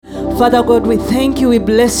Father God, we thank you. We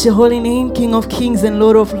bless your holy name, King of Kings and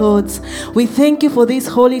Lord of Lords. We thank you for this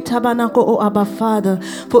holy tabernacle, O Abba Father,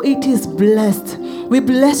 for it is blessed. We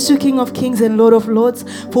bless you, King of Kings and Lord of Lords,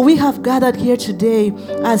 for we have gathered here today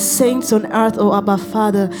as saints on earth, O Abba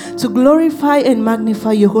Father, to glorify and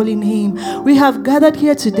magnify your holy name. We have gathered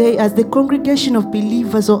here today as the congregation of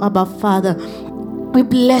believers, O Abba Father. We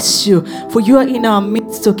bless you, for you are in our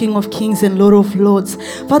midst, O King of Kings and Lord of Lords.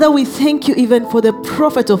 Father, we thank you even for the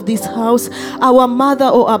prophet of this house, our mother,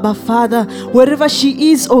 O Abba Father, wherever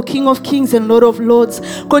she is, O King of Kings and Lord of Lords.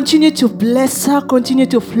 Continue to bless her, continue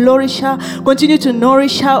to flourish her, continue to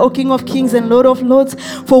nourish her, O King of Kings and Lord of Lords.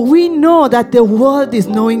 For we know that the world is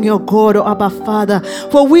knowing your God, O Abba Father.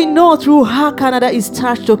 For we know through her Canada is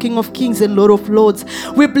touched, O King of Kings and Lord of Lords.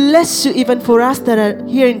 We bless you even for us that are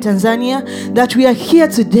here in Tanzania, that we are here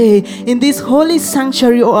today in this holy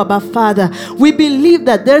sanctuary, O Abba Father. We believe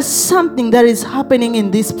that there's something that is happening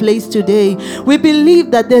in this place today. We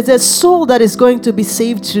believe that there's a soul that is going to be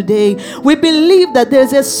saved today. We believe that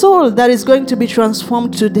there's a soul that is going to be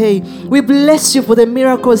transformed today. We bless you for the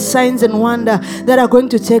miracles, signs, and wonder that are going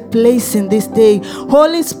to take place in this day.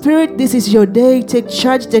 Holy Spirit, this is your day. Take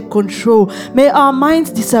charge, take control. May our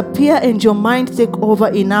minds disappear and your mind take over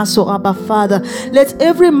in us, O Abba Father. Let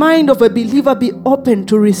every mind of a believer be open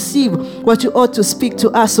to receive what you ought to speak to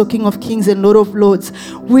us, O King of Kings and Lord of Lords.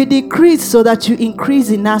 We decrease so that you increase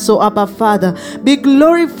in us, O Abba Father. Be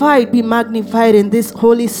glorified, be magnified in this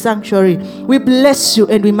holy sanctuary. We bless you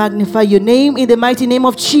and we magnify your name in the mighty name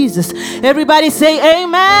of Jesus. Everybody say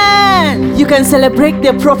amen. You can celebrate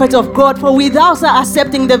the prophet of God, for without her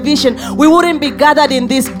accepting the vision, we wouldn't be gathered in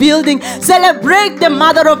this building. Celebrate the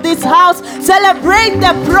mother of this house. Celebrate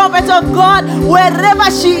the prophet of God.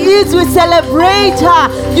 Wherever she is, we celebrate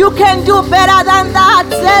her. You can do better than that.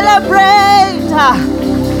 Celebrate her.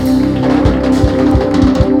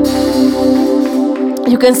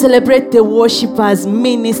 You can celebrate the worshipers,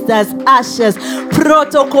 ministers, ushers,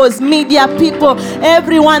 protocols, media people,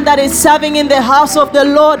 everyone that is serving in the house of the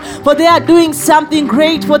Lord, for they are doing something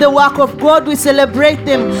great for the work of God. We celebrate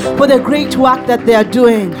them for the great work that they are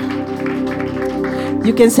doing.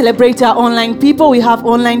 You can celebrate our online people. We have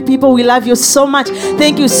online people. We love you so much.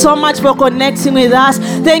 Thank you so much for connecting with us.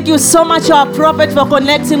 Thank you so much, our prophet, for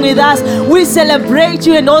connecting with us. We celebrate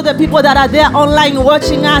you and all the people that are there online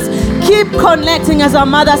watching us. Keep connecting, as our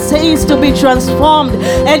mother says, to be transformed,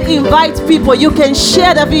 and invite people. You can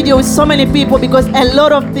share the video with so many people, because a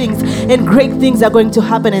lot of things and great things are going to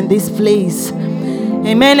happen in this place.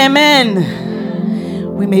 Amen,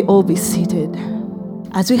 amen. We may all be seated.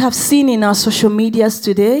 As we have seen in our social medias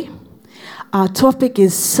today, our topic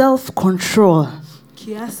is self-control.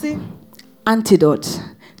 Kiasi, antidote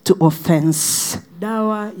to offense.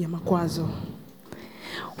 Dawa ya makwazo.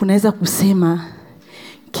 Unaweza kusema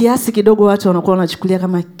kiasi kidogo, watu wanakuwa wanachukulia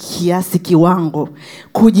kama kiasi, kiwango,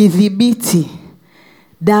 kujidhibiti.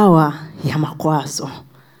 Dawa ya makwazo.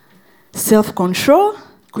 Self-control,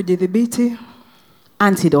 kujidhibiti.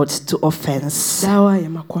 Antidote to offense. Dawa ya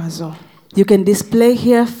makwazo. You can display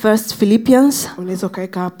here First Philippians. Unaweza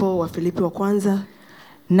kaeka hapo wa Filipi wa kwanza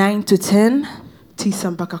 9 to 10.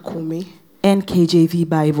 9 mpaka 10. NKJV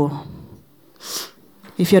Bible.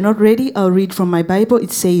 If you're not ready, I'll read from my Bible.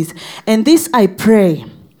 It says, "And this I pray,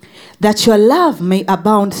 that your love may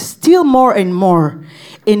abound still more and more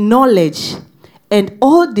in knowledge and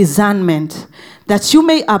all discernment, that you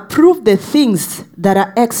may approve the things that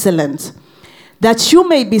are excellent, that you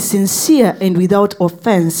may be sincere and without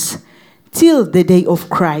offense, till the day of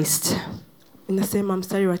Christ." Inasema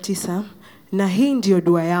mstari wa 9, na hii ndio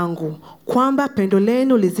dua yangu, kwamba pendo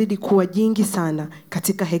lenu lizidi kuwa jingi sana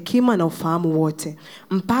katika hekima na ufahamu wote,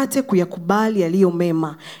 mpate kuyakubali yaliyo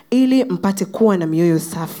mema, ili mpate kuwa na mioyo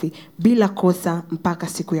safi bila kosa mpaka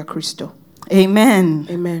siku ya Kristo. Amen.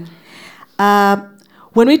 Amen.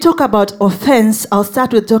 When we talk about offense, I'll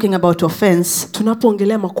start with talking about offense.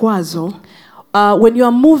 Tunapoongelea makwazo, when you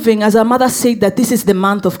are moving, as our mother said, that this is the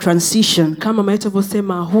month of transition. Kama mama yetu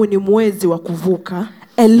alivyosema, huu ni mwezi wa kuvuka.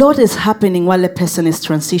 A lot is happening while a person is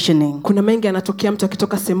transitioning. Kuna mengi yanatokea mtu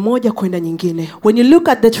akitoka sehemu moja kwenda nyingine. When you look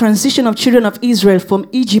at the transition of children of Israel from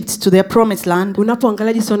Egypt to their promised land,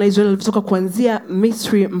 unapoangalia jinsi wana Israeli walivyotoka kuanzia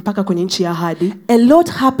Misri mpaka kwenye nchi ya ahadi, a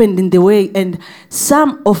lot happened in the way, and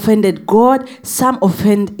some offended God, some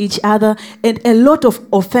offended each other, and a lot of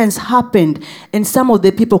offense happened, and some of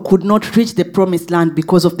the people could not reach the promised land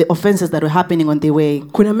because of the offenses that were happening on the way.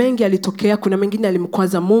 Kuna mengi yalitokea, kuna mengine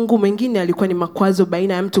alimkwaza Mungu, mengine alikuwa ni makwazo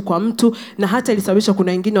baina ya mtu kwa mtu, na hata ilisababisha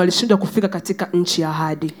kuna wengine walishindwa kufika katika nchi ya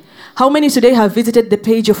ahadi. How many today have visited the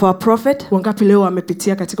page of our prophet? Wangapi leo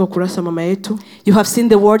wamepitia katika ukurasa wa mama yetu? You have seen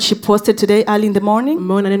the word she posted today early in the morning.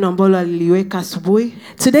 Umeona neno ambalo aliliweka asubuhi?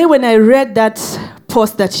 Today when I read that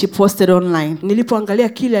post that she posted online, Nilipoangalia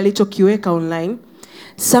kile alichokiweka online,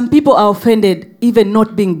 some people are offended even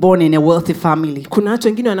not being born in a wealthy family. Kuna watu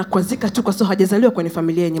wengine wanakwazika tu kwa sababu hawajazaliwa kwenye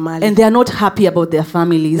familia yenye mali. And they are not happy about their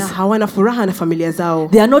families. Na hawana furaha na familia zao.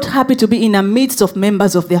 They are not happy to be in the midst of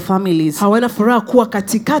members of their families. Hawana furaha kuwa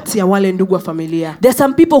katikati ya wale ndugu wa familia. There are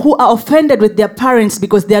some people who are offended with their parents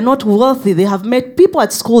because they are not wealthy. They have met people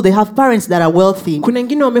at school, they have parents that are wealthy. Kuna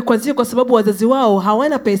wengine wamekwazika kwa sababu wazazi wao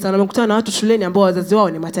hawana pesa na wamekutana na watu shuleni ambao wazazi wao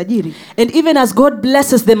ni matajiri. And even as God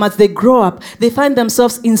blesses them as they grow up, they find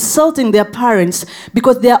themselves insulting their parents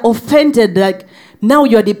because they are offended, like, now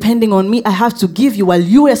you are depending on me, I have to give you while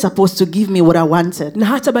you were supposed to give me what I wanted. Na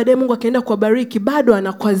hata baadaye Mungu akaenda kuwabariki, bado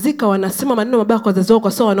anakwazika, wanasema maneno mabaya kwa wazazi wao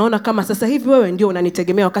kwa sababu wanaona kama sasa hivi wewe ndio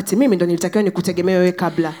unanitegemea wakati mimi ndio nilitakiwa nikutegemea wewe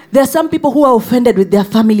kabla. There are some people who are offended with their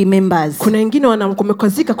family members. Kuna wengine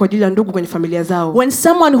wamekwazika kwa ajili ya ndugu kwenye familia zao. When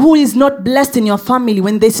someone who is not blessed in your family,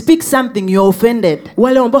 when they speak something, you're offended.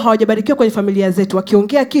 Wale ambao hawajabarikiwa kwenye familia zetu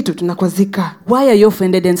wakiongea kitu tunakwazika. Why are you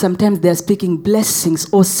offended? And sometimes they are speaking blessings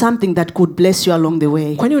or something that could bless you along the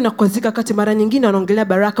way. Kwani unakwazika kati mara nyingine wanaongelea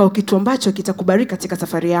baraka au kitu ambacho kitakubariki katika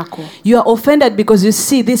safari yako? You are offended because you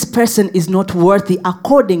see this person is not worthy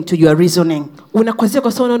according to your reasoning. Unakwazika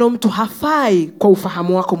kwa sababu unaona mtu hafai kwa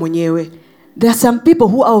ufahamu wako mwenyewe. There are some people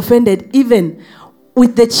who are offended even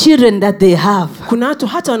with the children that they have. Kuna watu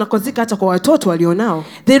hata wanakwazika hata kwa watoto walionao.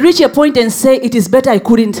 They reach a point and say, it is better I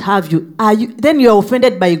couldn't have you. Then you are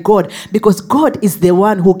offended by God because God is the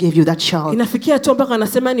one who gave you that child. Inafikia tu mpaka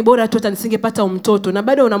anasema ni bora tu hata nisingepata mtoto, na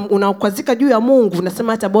bado unakwazika juu ya Mungu,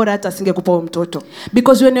 unasema hata bora hata asingekupa mtoto.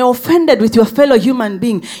 Because when you are offended with your fellow human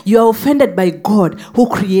being, you are offended by God who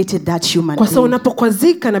created that human being. Kwa sababu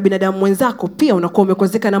unapokwazika na binadamu mwenzako, pia unakuwa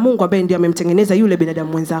umekwazika na Mungu ambaye ndiye amemtengeneza yule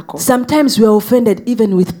binadamu mwenzako. Sometimes we are offended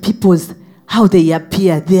even with people's how they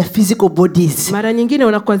appear, their physical bodies. Mara nyingine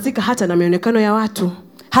unakwazika hata na mionekano ya watu.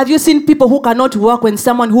 Have you seen people who cannot walk when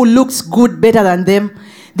someone who looks good better than them?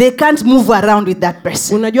 They can't move around with that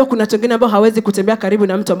person. Unajua kuna watu wengine ambao hawezi kutembea karibu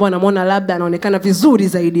na mtu ambao anamuona labda anaonekana vizuri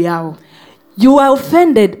zaidi yao. You are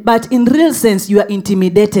offended, but in real sense you are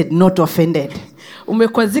intimidated, not offended.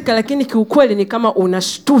 Umekwazika lakini kiukweli ni kama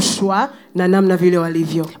unashtushwa na namna vile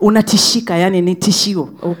walivyo. Unatishika, yani ni tishio.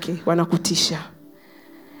 Okay, wanakutisha.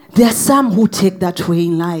 There are some who take that way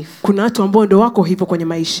in life. Kuna watu ambao ndio wako hivyo kwenye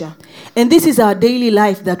maisha. And this is our daily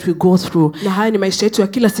life that we go through. Na haya ni maisha yetu ya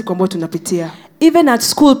kila siku ambayo tunapitia. Even at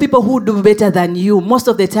school, people who do better than you, most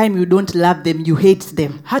of the time you don't love them, you hate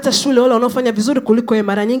them. Hata shule wale wanaofanya vizuri kuliko wewe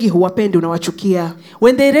mara nyingi huwapendi, unawachukia.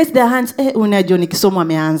 When they raise their hands, unajua ni kisomo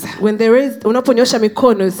ameanza. When they raise, unaponyosha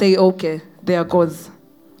mikono, you say okay, there goes.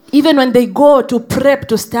 Even when they go to prep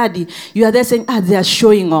to study, you are there saying, they are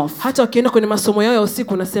showing off. Hata wakienda kwenye masomo yao ya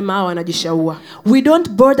usiku unasema hawa wanajishaua. We don't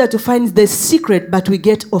bother to find the secret, but we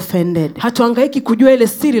get offended. Hatuhangaiki kujua ile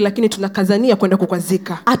siri, lakini tunakazania kwenda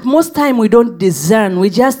kukwazika. At most time we don't discern, we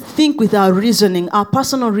just think with our reasoning, our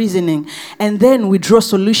personal reasoning, and then we draw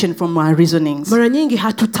solution from our reasonings. Mara nyingi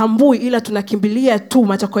hatutambui, ila tunakimbilia tu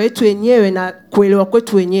matakwa yetu wenyewe na kuelewa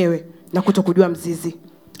kwetu wenyewe na kutokujua mzizi.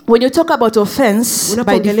 When you talk about offense,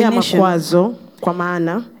 by definition, makwazo, kwa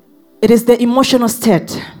maana it is the emotional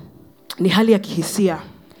state, ni hali ya kihisia,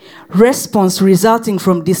 response resulting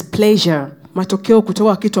from displeasure, matokeo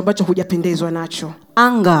kutoka kitu ambacho hujapendezwa nacho,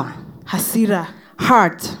 anger, hasira,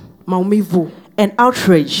 hurt, maumivu, and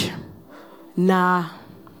outrage. Na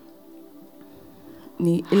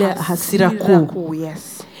ni ile hasira kuu,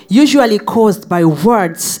 yes, usually caused by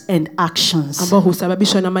words and actions, ambao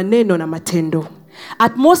husababishwa na maneno na matendo.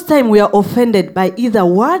 At most time we are offended by either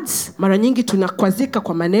words, mara nyingi tunakwazika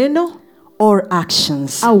kwa maneno, or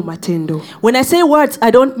actions. Au matendo. When I say words,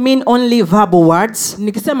 I don't mean only verbal words.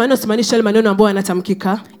 Nikisema maneno simaanisha yale maneno ambayo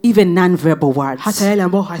yanatamkika, even non-verbal words. Hata yale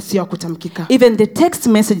ambayo hasiyo kutamkika. Even the text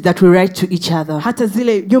message that we write to each other. Hata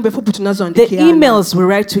zile jumbe fupi tunazoandikiana. The emails we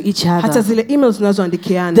write to each other. Hata zile emails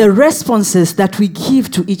tunazoandikiana. The responses that we give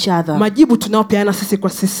to each other. Majibu tunayopeana sisi kwa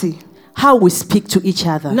sisi. How we speak to each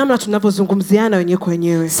other. Namna tunavyozungumziana wenyewe kwa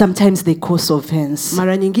wenyewe. Sometimes they cause offense.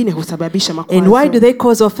 Mara nyingine husababisha makwazo. And why do they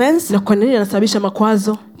cause offense? Na kwa nini yanasababisha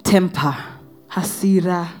makwazo? Temper.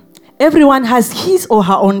 Hasira. Everyone has his or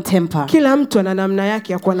her own temper. Kila mtu ana namna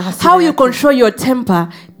yake ya kuwa na hasira. How you control your temper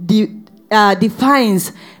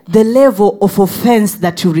defines the level of offense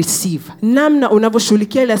that you receive. Namna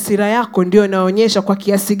unavyoshughulikia ile hasira yako ndio inaonyesha kwa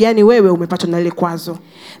kiasi gani wewe umepatwa na ile kwazo.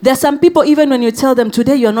 There are some people, even when you tell them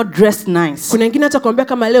today you are not dressed nice. Kuna wengine hata kuambia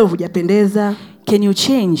kama leo hujapendeza. Can you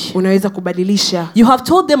change? Unaweza kubadilisha. You have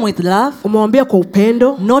told them with love, Umewaambia kwa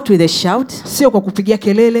upendo, not with a shout, sio kwa kupigia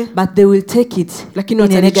kelele, but they will take it lakini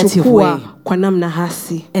in a negative way, kwa namna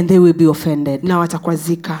hasi, and they will be offended. na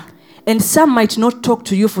watakwazika. And some might not talk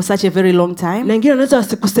to you for such a very long time. Na wengine wanaweza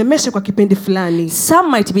wasikusemeshe kwa kipindi fulani. Some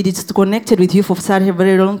might be disconnected with you for such a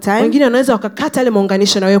very long time. Wengine wanaweza wakakata yale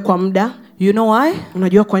maunganisho na wewe kwa muda. You know why?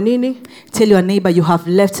 Unajua kwa nini? Tell your neighbor you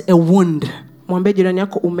have left a wound. Mwambie jirani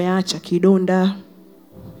yako umeacha kidonda.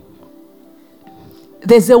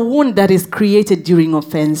 There's a wound that is created during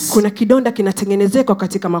offense. Kuna kidonda kinatengenezeka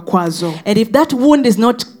katika makwazo. And if that wound is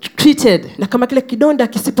not treated, na kama kile kidonda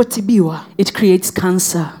kisipotibiwa, it creates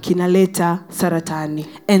cancer. Kinaleta saratani.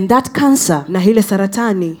 And that cancer, na ile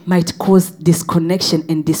saratani, might cause disconnection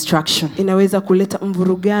and distraction. Inaweza kuleta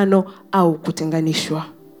mvurugano au kutenganishwa.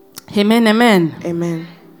 Amen, amen. Amen.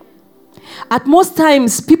 At most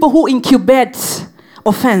times, people who incubate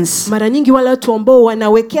offense, mara nyingi wale watu ambao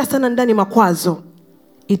wanawekea sana ndani makwazo,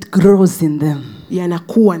 it grows in them.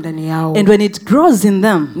 Yanakuwa ndani yao. And when it grows in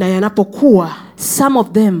them, na yanapokuwa, some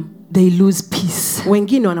of them, they lose peace.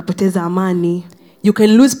 Wengine wanapoteza amani. You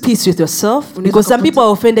can lose peace with yourself because some people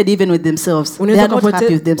are offended even with themselves. They are not happy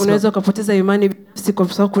with themselves. Unaweza kupoteza imani binafsi kwa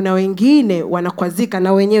sababu kuna wengine wanakwazika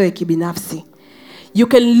na wenyewe kibinafsi. You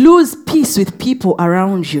can lose peace with people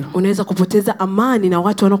around you. Unaweza kupoteza amani na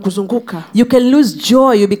watu wanaokuzunguka. You can lose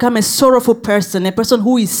joy. You become a sorrowful person, a person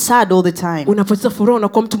who is sad all the time. Unapoteza furaha,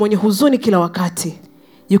 unakuwa mtu mwenye huzuni kila wakati.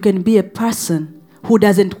 You can be a person who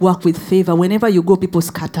doesn't work with favor. Whenever you go, people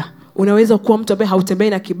scatter. Unaweza kuwa mtu ambaye hautembei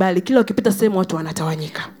na kibali. Kila ukipita sehemu watu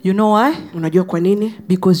wanatawanyika. You know why? Unajua kwa nini?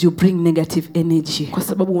 Because you bring negative energy. Kwa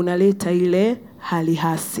sababu unaleta ile hali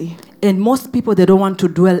hasi. And most people, they don't want to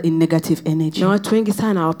dwell in negative energy. Na watu wengi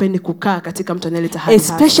sana hawapendi kukaa katika mtu anayeleta hali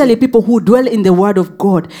hasi. Especially people who dwell in the word of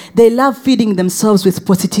God. They love feeding themselves with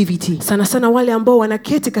positivity. Sana sana wale ambao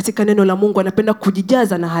wanaketi katika neno la Mungu wanapenda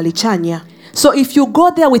kujijaza na hali chanya. So if you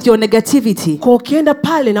go there with your negativity, kwa ukienda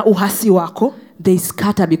pale na uhasi wako, they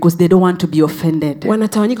scatter because they don't want to be offended.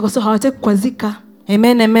 Wanatawanyika kwa sababu hawataki kukwazika.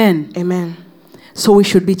 Amen, amen. Amen. So we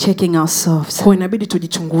should be checking ourselves. Kwa inabidi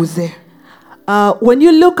tujichunguze. When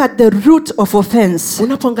you look at the root of offense,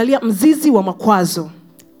 unapoangalia mzizi wa makwazo,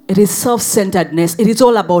 it is self-centeredness. It is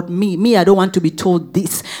all about me. Me, I don't want to be told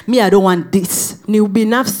this. Me, I don't want this. Ni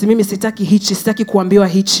ubinafsi. Mimi sitaki hichi, sitaki kuambiwa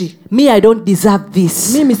hichi. Me, I don't deserve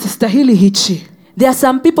this. Mimi sistahili hichi. There are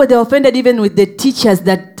some people, they're offended even with the teachers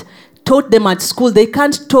that taught them at school. They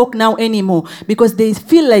can't talk now anymore because they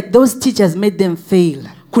feel like those teachers made them fail.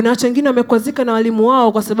 Kuna watu wengine wamekwazika na walimu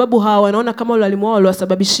wao kwa sababu hawa wanaona kama walimu wao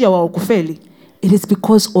waliwasababishia wao kufeli. It is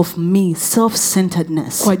because of me,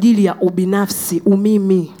 self-centeredness. Kwa ajili ya ubinafsi,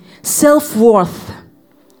 umimi. Self-worth.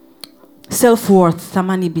 Self-worth,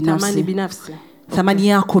 thamani binafsi. Thamani binafsi. Thamani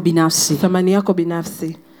yako binafsi. Thamani yako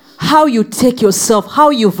binafsi. How you take yourself,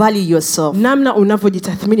 how you value yourself. Namna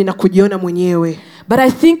unavyojitathmini na kujiona mwenyewe. But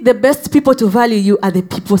I think the best people to value you are the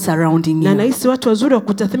people surrounding you. Na nahisi watu wazuri wa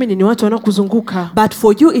kutathmini ni watu wanaokuzunguka. But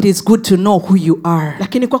for you it is good to know who you are.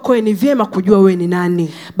 Lakini kwako ni vyema kujua wewe ni nani.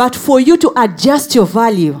 But for you to adjust your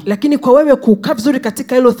value, lakini kwa wewe kukaa vizuri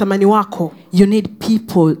katika hilo thamani wako, you need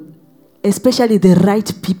people, especially the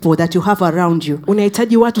right people that you have around you.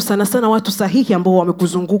 Unahitaji watu sana sana, watu sahihi ambao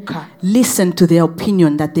wamekuzunguka. Listen to their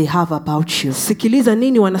opinion that they have about you. Sikiliza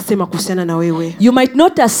nini wanasema kuhusiana na wewe. You might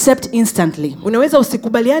not accept instantly. Unaweza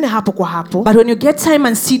usikubaliane hapo kwa hapo. But when you get time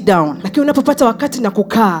and sit down, lakini unapopata wakati na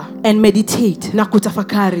kukaa and meditate, na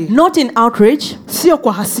kutafakari, not in outrage, sio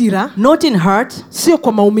kwa hasira, not in hurt, sio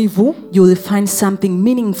kwa maumivu, you will find something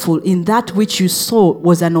meaningful in that which you saw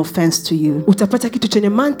was an offense to you. Utapata kitu chenye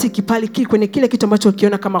mantiki pale kwenye kile kitu ambacho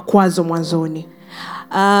ukiona kama kwazo mwanzoni.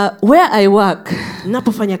 Where I work,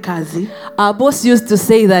 ninapofanya kazi, our boss used to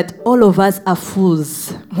say that all of us are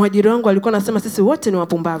fools. Mwajiri wangu alikuwa anasema sisi wote ni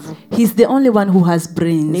wapumbavu. He's the only one who has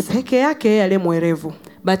brains. Ni peke yake aliye mwerevu.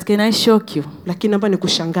 But can I shock you? Lakini naomba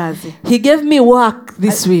nikushangaze. He gave me work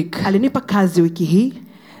this week. Alinipa kazi wiki hii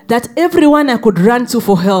that everyone I could run to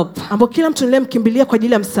for help, ambao kila mtu nilimkimbilia kwa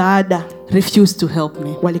ajili ya msaada, refused to help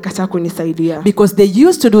me. Walikataa kunisaidia. Because they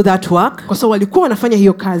used to do that work. Kwa sababu walikuwa wanafanya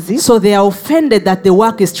hiyo kazi. So they are offended that the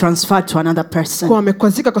work is transferred to another person. Kwa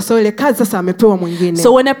wamekwazika kwa sababu ile kazi sasa amepewa mwingine.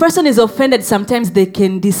 So when a person is offended, sometimes they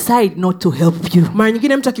can decide not to help you. Mara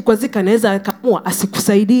nyingine mtu akikwazika anaweza akaamua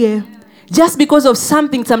asikusaidie. Just because of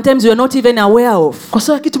something sometimes you are not even aware of. Kwa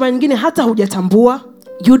sababu kitu mara nyingine hata hujatambua.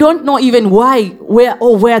 You don't know even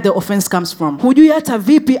where the offense comes from. Hujui hata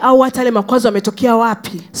vipi au hata ile makwazo yametokea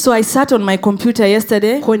wapi. So I sat on my computer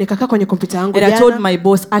yesterday. Kwa nikakaa kwenye kompyuta yangu jana. And I told my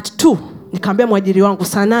boss at 2. Nikamwambia mwajiri wangu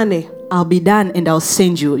saa 8. I'll be done and I'll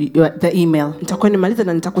send you the email. Nitakuwa nimaliza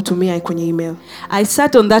na nitakutumia kwenye email. I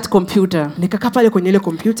sat on that computer. Nikakaa pale kwenye ile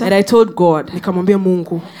computer. And I told God. Nikamwambia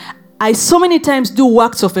Mungu. I so many times do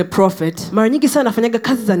works of a prophet. Mara nyingi sana nafanyaga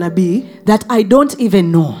kazi za nabii. That I don't even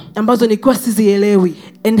know. Ambazo nikiwa sizielewi.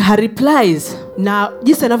 And her replies. Na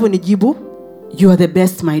jinsi anavyonijibu. You are the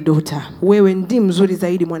best, my daughter. Wewe ndi mzuri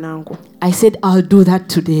zaidi mwanangu. I said, I'll do that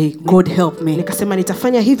today. God help me. Nikasema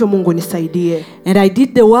nitafanya hivyo, Mungu nisaidie. And I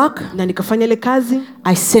did the work. Na nikafanya ile kazi.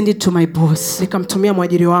 I sent it to my boss. Nikamtumia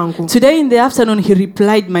mwajiri wangu. Today in the afternoon he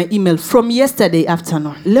replied my email from yesterday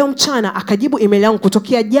afternoon. Leo mchana akajibu email yangu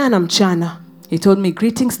kutokea jana mchana. He told me,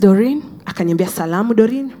 greetings Doreen. Akaniambia salamu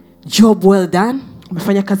Doreen. Job well done.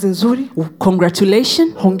 Umefanya kazi nzuri.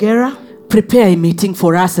 Congratulations. Hongera. Prepare a meeting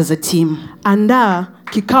for us as a team. Andaa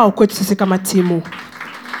kikao kwetu sisi kama timu.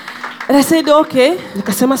 And I said, okay.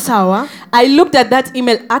 Nikasema sawa. I looked at that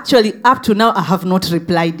email. Actually, up to now, I have not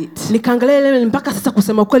replied it. Nikaangalia ile email mpaka sasa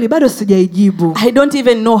kusema kweli bado sijaijibu. I don't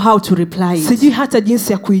even know how to reply it. Sijui hata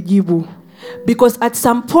jinsi ya kuijibu. Because at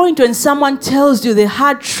some point when someone tells you the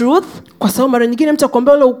hard truth, kwa sababu mara nyingine mtu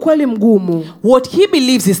akwambia ule ukweli mgumu, what he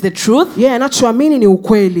believes is the truth. Yeye anachoamini ni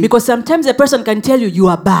ukweli. Because sometimes a person can tell you you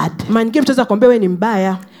are bad. Mara nyingine mtu anaweza kuambia wewe ni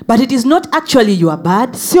mbaya. But it is not actually you are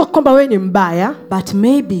bad. Sio kwamba wewe ni mbaya, but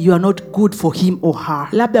maybe you are not good for him or her.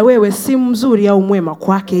 Labda wewe si mzuri au mwema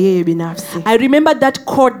kwake yeye binafsi. I remember that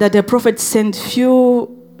quote that a prophet sent few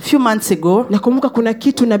months ago. Nakumbuka kuna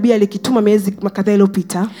kitu nabii alikituma miezi kadhaa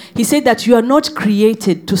iliyopita. He said that you are not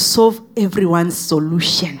created to solve everyone's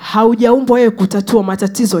solution. Haujaumbwa wewe kutatua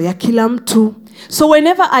matatizo ya kila mtu. So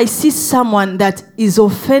whenever I see someone that is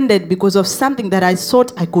offended because of something that I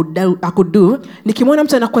thought I could do, nikimwona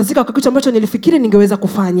mtu anakwazika kwa kitu ambacho nilifikiri ningeweza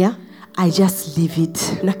kufanya, I just leave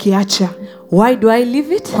it. Nakiacha. Why do I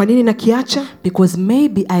leave it? Kwa nini nakiacha? Because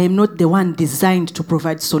maybe I am not the one designed to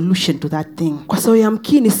provide solution to that thing. Kwa sababu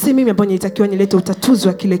yamkini si mimi ambaye nilitakiwa nilete utatuzi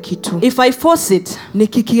wa kile kitu. If I force it,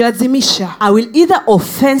 nikikilazimisha, I will either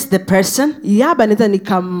offense the person, yaba naweza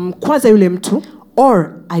nikamkwaza yule mtu,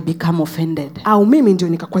 or I become offended. Au mimi ndio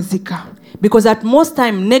nikakwazika. Because at most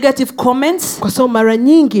time negative comments, kwa sababu mara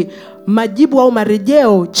nyingi majibu au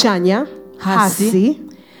marejeo chanya hasi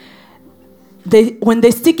when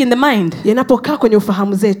they stick in the mind, yanapokaa kwenye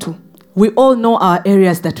ufahamu zetu, we all know our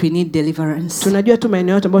areas that we need deliverance. Tunajua tu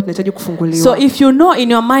maeneo yote ambayo tunahitaji kufunguliwa. So if you know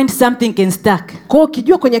in your mind something can stuck, kwa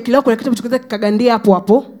ukijua kwenye akili yako kuna kitu kinaweza kikagandia hapo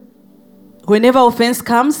hapo, whenever offense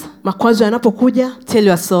comes, makwazo yanapokuja, tell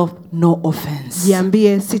yourself no offense.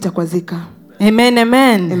 Jiambie sitakwazika. Amen,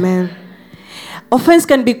 amen. Amen. Offense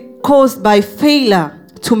can be caused by failure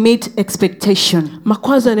to meet expectation.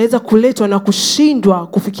 Makwazo yanaweza kuletwa na kushindwa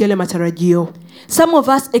kufikia ile matarajio. Some of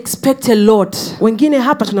us expect a lot. Wengine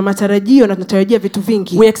hapa tuna matarajio na tunatarajia vitu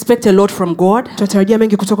vingi. We expect a lot from God. Tunatarajia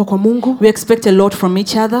mengi kutoka kwa Mungu. We expect a lot from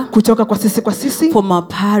each other. Kutoka kwa sisi. From our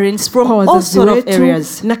parents, from all sort of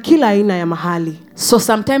areas. Na kila aina ya mahali. So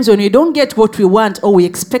sometimes when we don't get what we want or we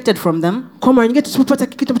expected from them, kwa mara nyingine tusipopata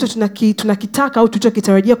kitu ambacho tunakitaka au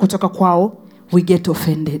tulichokitarajia kutoka kwao, we get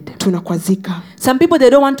offended. Tunakwazika. Some people, they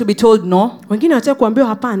don't want to be told no. Wengine hawataka kuambiwa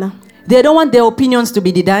hapana. They don't want their opinions to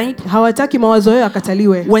be denied. Hawataki mawazo yao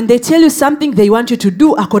yakataliwe. When they tell you something, they want you to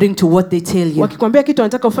do according to what they tell you. Wakikwambia kitu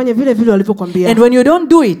wanataka ufanye vile vile walivyokuambia. And when you don't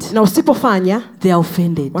do it, na usipofanya, they are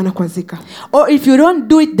offended. Wanakwazika. Or if you don't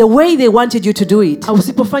do it the way they wanted you to do it, au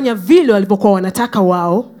usipofanya vile walivyokuwa wanataka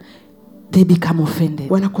wao, they become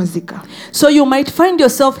offended. Wanakwazika. So you might find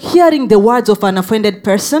yourself hearing the words of an offended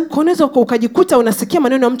person. Unaweza ukajikuta unasikia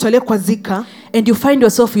maneno ya mtu aliyekwazika, and you find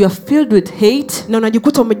yourself you are filled with hate, na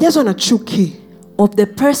unajikuta umejazwa na chuki of the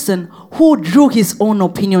person who drew his own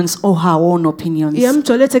opinions or her own opinions. Ya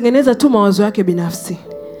mtu aliyetengeneza tu mawazo yake binafsi.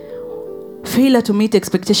 Failure to meet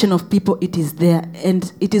expectation of people, it is there,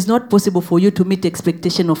 and it is not possible for you to meet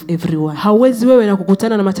expectation of everyone. Hauwezi wewe na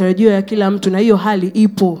kukutana na matarajio ya kila mtu, na hiyo hali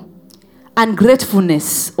ipo.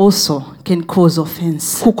 Ungratefulness also can cause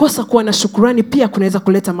offense. Kukosa kuwa na shukrani pia kunaweza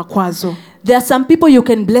kuleta makwazo. There are some people you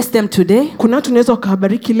can bless them today. Kuna watu unaweza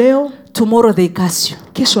kuwabariki leo, tomorrow they curse you.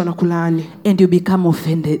 Kesho wanakulaani. And you become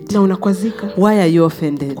offended. Na unakwazika. Why are you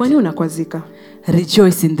offended? Kwa nini unakwazika?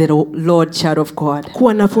 Rejoice in the Lord, child of God.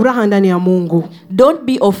 Kuwa na furaha ndani ya Mungu. Don't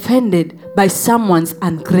be offended by someone's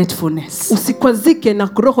ungratefulness. Usikwazike na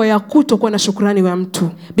roho ya kutokuwa na shukrani wa mtu.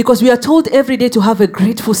 Because we are told every day to have a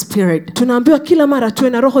grateful spirit. Tunaambiwa kila mara tuwe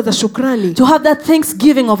na roho za shukrani. To have that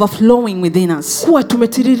thanksgiving overflowing within us. Kuwa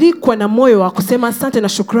tumetiririkwa na moyo wa kusema asante na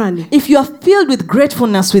shukrani. If you are filled with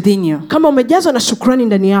gratefulness within you, kama umejazwa na shukrani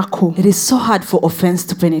ndani yako, it is so hard for offense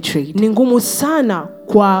to penetrate. Ni ngumu sana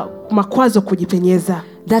kwa makwazo kujipenyeza.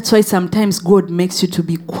 That's why sometimes God makes you to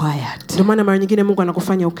be quiet. Ndio maana mara nyingine Mungu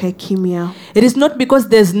anakufanya ukae kimya. It is not because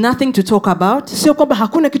there's nothing to talk about. Sio kwamba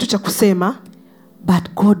hakuna kitu cha kusema.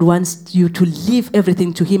 But God wants you to leave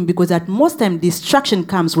everything to him, because at most time distraction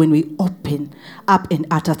comes when we open up and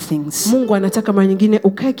utter things. Mungu anataka mara nyingine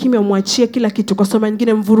ukae kimya, umwachie kila kitu, kwa sababu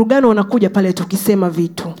nyingine mvurugano unakuja pale tukisema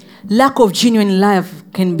vitu. Lack of genuine love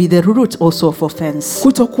can be the root also of offense.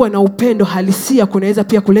 Kutokuwa na upendo halisia kunaweza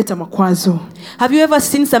pia kuleta makwazo. Have you ever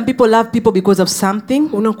seen some people love people because of something?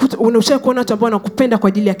 Unashawahi kuona watu ambao wanakupenda kwa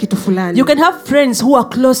ajili ya kitu fulani. You can have friends who are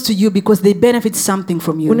close to you because they benefit something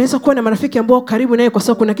from you. Unaweza kuwa na marafiki ambao karibu naye kwa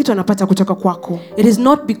sababu kuna kitu anapata kutoka kwako. It is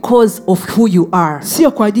not because of who you are.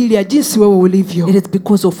 Sio kwa ajili ya jinsi wewe ulivyo. It is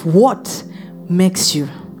because of what makes you.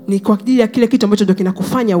 Ni kwa ajili ya kile kitu ambacho ndio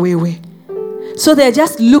kinakufanya wewe. So they are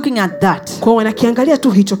just looking at that. Kwa wanakiangalia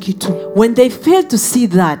tu hicho kitu. When they fail to see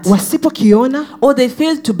that, wasipokiona, or they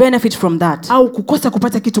fail to benefit from that, au kukosa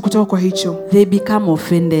kupata kitu kutoka kwa hicho, they become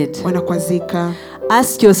offended. Wanakwazika.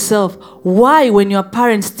 Ask yourself, why when your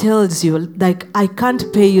parents tells you like I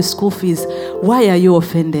can't pay you school fees, why are you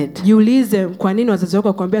offended? Jiulize, kwa nini wazazi wako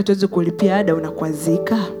wakwambia tuweze kulipia ada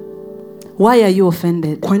unakwazika? Why are you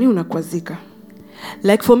offended? Kwa nini unakwazika?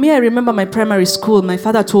 Like for me, I remember my primary school, my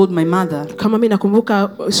father told my mother, kama mimi nakumbuka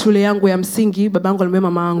shule yangu ya msingi, babangu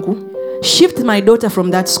alimwambia mamangu, shift my daughter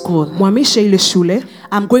from that school. Muhamishe ile shule.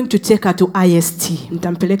 I'm going to take her to IST.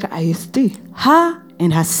 Nitampeleka IST. Her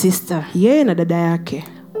and her sister. Yeye na dada yake.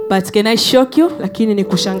 But can I shock you? Lakini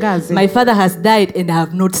nikushangaze. My father has died and I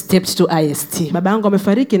have not stepped to IST. Babangu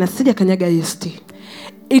amefariki na sija kanyaga IST.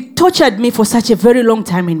 It tortured me for such a very long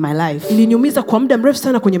time in my life. Iliniumiza kwa muda mrefu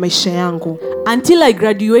sana kwenye maisha yangu. Until I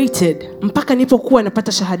graduated. Mpaka nilipokuwa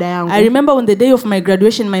napata shahada yangu. I remember on the day of my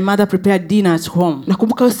graduation, my mother prepared dinner at home.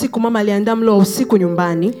 Nakumbuka usiku mama aliandaa mlo wa usiku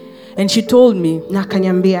nyumbani. And she told me, na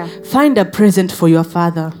akaniambia, find a present for your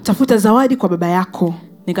father. Tafuta zawadi kwa baba yako.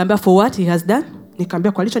 Nikamwambia, for what he has done?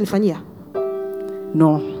 Nikamwambia kwa alichonifanyia?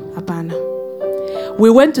 No. Hapana. We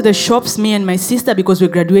went to the shops, me and my sister, because we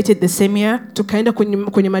graduated the same year. Tukaenda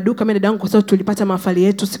kwenye maduka mimi na dadangu kwa sababu tulipata mahafali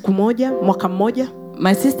yetu siku moja, mwaka mmoja.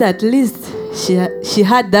 My sister at least she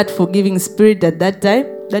had that forgiving spirit at that time.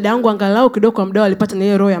 Dada yangu angalau kidogo kwa mdao alipata na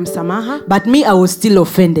hiyo roho ya msamaha. But me, I was still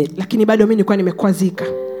offended. Lakini bado mimi nilikuwa nimekwazika.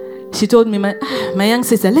 She told me, my young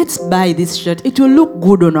sister, let's buy this shirt. It will look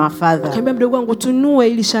good on our father. Nikamwambia mdogo wangu tunue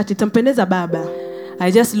ili shati itampendeza baba.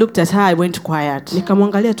 I just looked at her, I went quiet.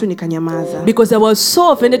 Nikamwangalia tu nikanyamaza. Because I was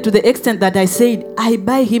so offended to the extent that I said, I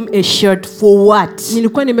buy him a shirt for what?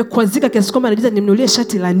 Nilikuwa nimekwazika kiasi kwamba najiuliza nimnunulie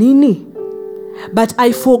shati la nini? But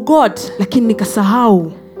I forgot. Lakini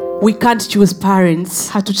nikasahau. We can't choose parents.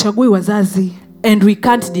 Hatuchagui wazazi. And we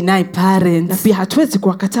can't deny parents. Na pia hatuwezi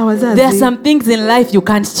kuwakataa wazazi. There are some things in life you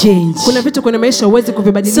can't change. Kuna vitu kwenye maisha huwezi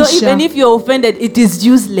kuvibadilisha. So even if you're offended, it is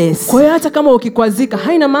useless. Kwa hiyo hata kama ukikwazika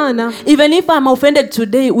haina maana. Even if I'm offended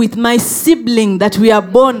today with my sibling that we are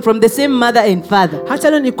born from the same mother and father. Hata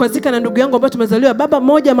leo nikwazika na ndugu yangu ambao tumezaliwa baba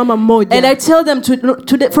mmoja mama mmoja. And I tell them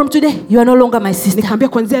today, from today you are no longer my sister. Nikamwambia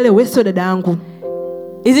kuanzia leo wewe sio dada yangu.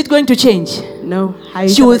 Is it going to change? No.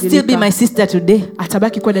 She will still be my sister today.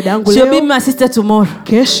 Atabaki kwa dada yangu leo. She'll be my sister tomorrow.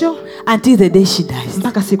 Kesho. Until the day she dies.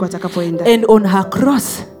 Mpaka siku atakapoenda. And on her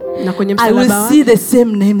cross, na kwenye I will see the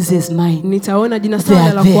same names as mine. Nitaona jina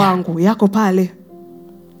sawa la kwangu yako pale.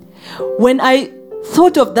 When I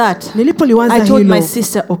thought of that, nilipoliwaza hilo, I told my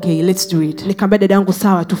sister, okay, let's do it. Nikamwambia dada yangu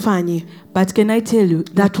sawa tufanye. But can I tell you,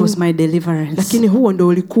 that was my deliverance. Lakini huo ndio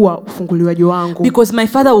ulikuwa ufunguliwaji wangu. Because my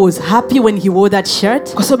father was happy when he wore that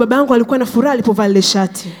shirt. Kwa sababu babangu alikuwa na furaha alipovaa ile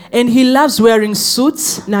shati. And he loves wearing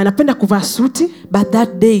suits. Na anapenda kuvaa suti. But that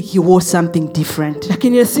day he wore something different.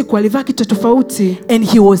 Lakini ile siku alivaa kitu tofauti. And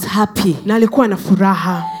he was happy. Na alikuwa na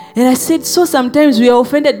furaha. And I said, so sometimes we are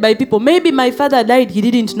offended by people. Maybe my father died, he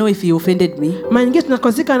didn't know if he offended me. Mara nyingine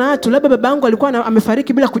tunakwazika na watu, labda babangu alikuwa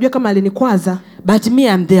amefariki bila kujua kama alinikwaza. But me,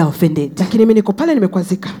 I'm there offended. Lakini mimi niko pale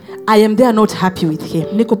nimekwazika. I am there not happy with him.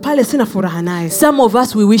 Niko pale sina furaha naye. Some of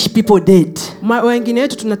us, we wish people dead. Wengine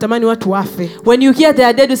wetu tunatamani watu wafe. When you hear they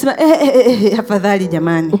are dead, you say, afadhali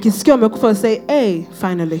jamani. Ukisikia wamekufa, you say, hey,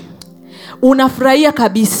 finally. Unafurahia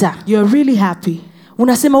kabisa. You are really happy.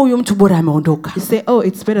 Unasema huyu mtu bora ameondoka. You say, oh,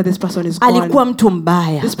 it's better this person is gone. Alikuwa mtu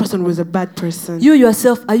mbaya. This person was a bad person. You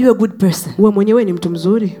yourself, are you a good person? Wewe mwenyewe ni mtu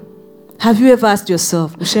mzuri. Have you ever asked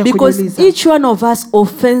yourself? Because each one of us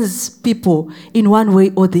offends people in one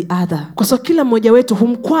way or the other. Kwa sababu kila mmoja wetu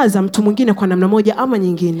humkwaza mtu mwingine kwa namna moja ama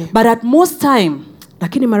nyingine. But at most time,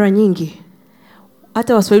 lakini mara nyingi,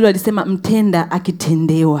 hata Waswahili walisema mtenda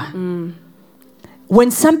akitendewa.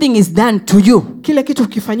 When something is done to you, kile kitu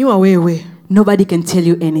ukifanywa wewe, nobody can tell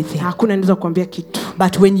you anything. Hakuna anaweza kukuambia kitu.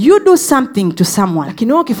 But when you do something to someone,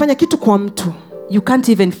 Lakini wewe ukifanya kitu kwa mtu, you can't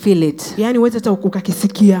even feel it. yani huwezi hata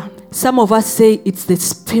ukakisikia. Some of us say it's the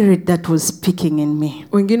spirit that was speaking in me.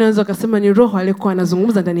 Wengine wanaweza kusema ni roho alikuwa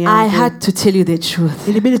anazungumza ndani yangu. I had to tell you the truth.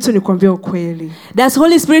 Ilibidi tu nikwambie ukweli. Does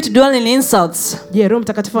Holy Spirit dwell in insults? Je, Roho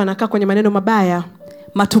Mtakatifu anakaa kwenye maneno mabaya?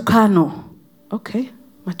 Matukano. Okay,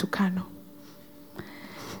 matukano.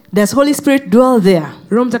 Does Holy Spirit dwell there?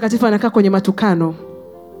 Roho Mtakatifu anakaa kwenye matukano.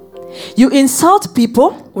 You insult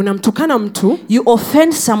people. Unamtukana mtu. You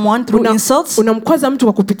offend someone through insults. Unamkwaza mtu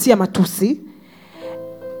kwa kupitia matusi.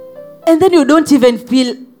 And then you don't even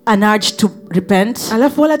feel an urge to repent.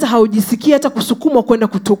 Alafu wala hata haujisikii hata kusukumwa kwenda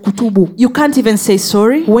kutubu. You can't even say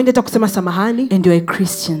sorry. Huende hata kusema samahani. And you're a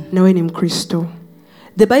Christian. Na wewe ni Mkristo.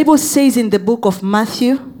 The Bible says in the book of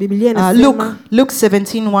Matthew, Luke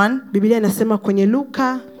 17:1, Biblia inasema kwenye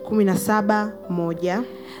Luka 17:1,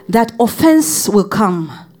 that offense will come.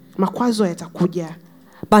 Makwazo yatakuja.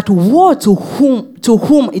 But woe to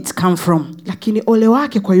whom it come from. Lakini ole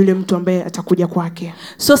wake kwa yule mtu ambaye atakuja kwake.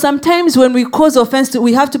 So sometimes when we cause offense,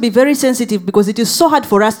 we have to be very sensitive because it is so hard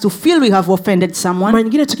for us to feel we have offended someone. Mara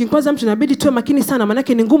nyingine tukikwaza mtu inabidi tuwe makini sana, maana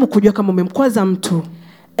ni ngumu kujua kama umemkwaza mtu.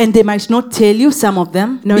 And they might not tell you, some of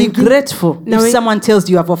them. Be grateful if someone tells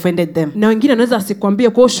you have offended them. Na wengine anaweza asikwambie,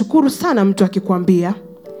 kwa shukuru sana mtu akikwambia.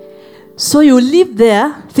 So you live there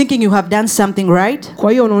thinking you have done something right.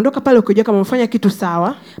 Kwa hiyo unaondoka pale ukijua kama umefanya kitu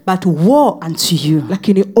sawa. But woe unto you.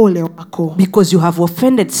 Lakini ole wako. Because you have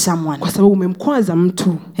offended someone. Kwa sababu umemkwaza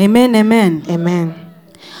mtu. Amen, amen. Amen.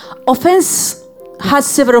 Offense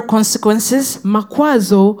has several consequences.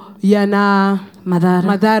 Makwazo yana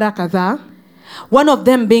madhara kadhaa. One of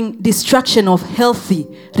them being destruction of healthy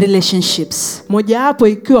relationships. Moja hapo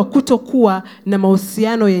ikiwa kutokuwa na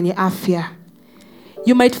mahusiano yenye afya.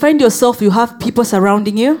 You might find yourself, you have people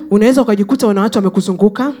surrounding you. Unaweza ukajikuta una watu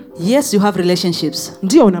wamekuzunguka. Yes, you have relationships.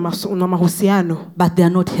 Ndio una mahusiano. But they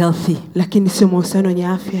are not healthy. Lakini sio mahusiano yenye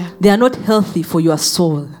afya. They are not healthy for your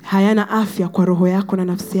soul. Hayana afya kwa roho yako na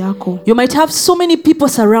nafsi yako. You might have so many people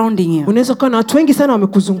surrounding you. Unaweza kuwa na watu wengi sana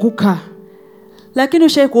wamekuzunguka. Lakini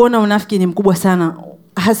ushawahi kuona unafiki ni mkubwa sana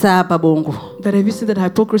hasa hapa Bongo. That have you seen that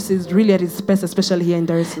hypocrisy is really at its best, especially here in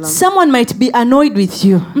Dar es Salaam. Someone might be annoyed with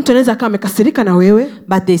you. Mtu anaweza kama amekasirika na wewe,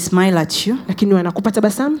 but they smile at you. Lakini wanakupa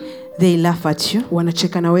tabasamu. They laugh at you.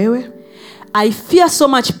 Wanacheka na wewe. I fear so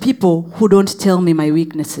much people who don't tell me my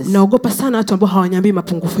weaknesses. Naogopa sana watu ambao hawaniambii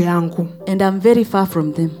mapungufu yangu. And I'm very far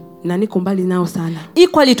from them. Na niko mbali nao sana.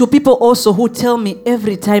 Equally to people also who tell me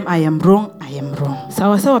every time I am wrong, I am wrong.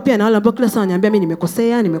 Sawa sawa pia na wale ambao kila saa wananiambia mimi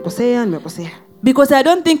nimekosea. Because I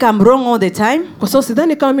don't think I'm wrong all the time. Kwa sababu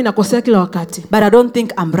sidhani kama mimi nakosea kila wakati. But I don't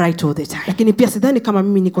think I'm right all the time. Lakini pia sidhani kama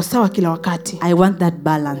mimi niko sawa kila wakati. I want that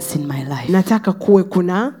balance in my life. Nataka kuwe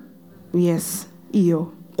kuna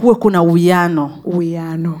kuwe kuna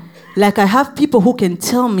uwiano. Like I have people who can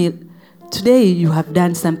tell me, today you have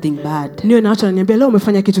done something bad. Niwe na watu wananiambia leo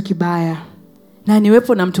umefanya kitu kibaya. Na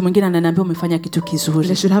niwepo na mtu mwingine ananiambia umefanya kitu kizuri.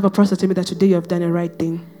 They should have a person tell me that today you have done a right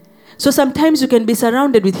thing. So sometimes you can be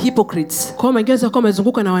surrounded with hypocrites. Kwa maana kama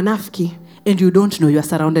umezungukwa na wanafiki. And you don't know you are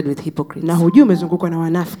surrounded with hypocrites. Na hujui umezungukwa na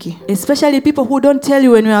wanafiki. Especially people who don't tell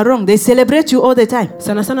you when you are wrong. They celebrate you all the time.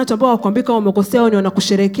 Sana sana watu ambao wakwambia kama umekosea ni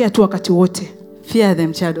wanakusherehekea tu wakati wote. Fear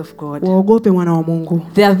them, child of God. Waogope mwana wa Mungu.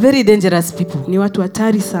 They are very dangerous people. Ni watu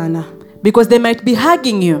hatari sana. Because they might be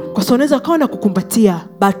hugging you. Kwa sababu wanaweza kawa na kukumbatia.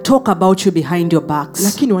 But talk about you behind your backs.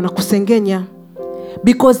 Lakini wanakusengenya.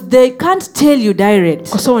 Because they can't tell you direct.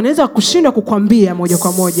 Kwa sababu wanaweza kushindwa kukwambia moja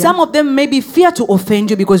kwa moja. Some of them maybe fear to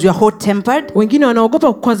offend you because you are hot-tempered. Wengine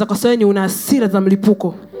wanaogopa kukwaza kwa sababu una hasira za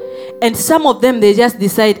mlipuko. And some of them they just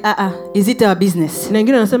decide, is it our business? Na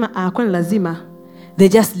wengine wanasema kwani lazima. They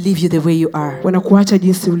just leave you the way you are. Wanakuacha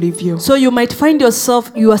jinsi ulivyo. So you might find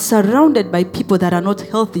yourself, you are surrounded by people that are not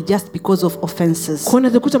healthy just because of offenses. Kwa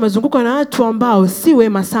unaweza mazunguko na watu ambao si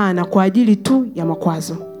wema sana kwa ajili tu ya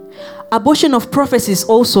makwazo. Abortion of prophecies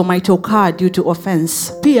also might occur due to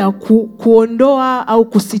offense. Pia kuondoa au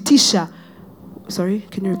kusitisha. Sorry,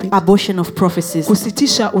 can you repeat? Abortion of prophecies.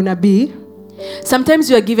 Kusitisha unabii. Sometimes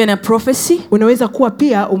you are given a prophecy. Unaweza kuwa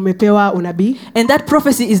pia umepewa unabii. And that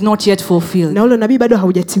prophecy is not yet fulfilled. Na ule unabii bado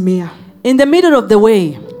haujatimia. In the middle of the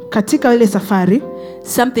way, katika ile safari,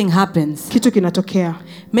 something happens. Kitu kinatokea.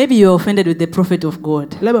 Maybe you are offended with the prophet of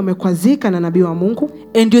God. Labda umekwazika na nabii wa Mungu.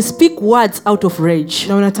 And you speak words out of rage.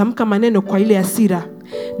 Na unatamka maneno kwa ile hasira.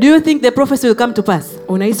 Do you think the prophecy will come to pass?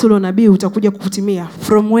 Unahisi ule nabii utakuja kukutimia?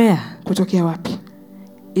 From where? Kutokea wapi?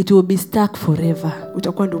 it will be stuck forever.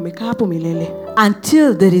 Utakuwa ndio umekaa hapo milele.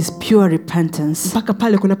 Until there is pure repentance. Mpaka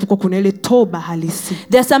pale kunapokuwa kuna ile toba halisi.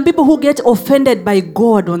 There are some people who get offended by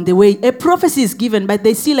God on the way. A prophecy is given, but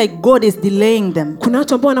they see like God is delaying them. Kuna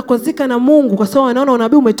watu ambao wanakozika na Mungu kwa sababu wanaona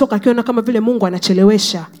unabii umetoka akiona kama vile Mungu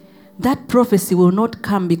anachelewesha. That prophecy will not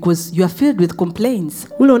come because you are filled with complaints.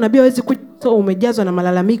 Ule unabii hawezi kuja umejazwa na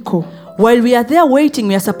malalamiko. While we are there waiting,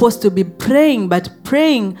 we are supposed to be praying, but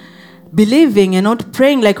praying believing and not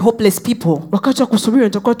praying like hopeless people. Wakati wa kusubiri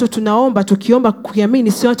tutakuwa tu tunaomba tukiomba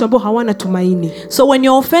kuamini, sio watu ambao hawana tumaini. So when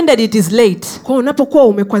you're offended, it is late. Kwa unapokuwa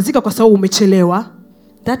umekwazika kwa sababu umechelewa,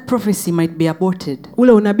 that prophecy might be aborted.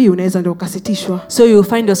 Ule unabii unaweza ndio ukasitishwa. So you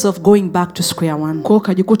find yourself going back to square one. Kwa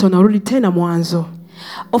ukajikuta unarudi tena mwanzo.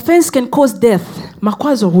 Offense can cause death.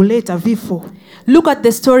 Makwazo huleta vifo. Look at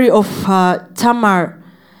the story of Tamar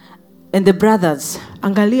and the brothers.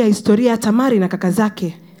 Angalia historia ya Tamari na kaka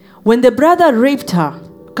zake. When the brother raped her,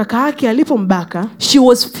 kaka yake alipombaka, she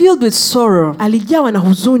was filled with sorrow. Alijawa na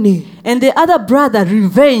huzuni. And the other brother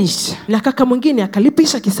revenged. Na kaka mwingine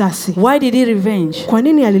akalipisha kisasi. Why did he revenge? Kwa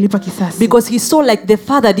nini alilipa kisasi? Because he saw like the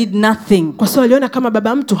father did nothing. Kwa sababu aliona kama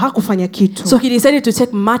baba mtu hakufanya kitu. So he decided to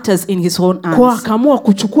take matters in his own hands. Kwa akaamua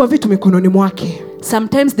kuchukua vitu mikononi mwake.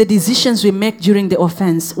 Sometimes the decisions we make during the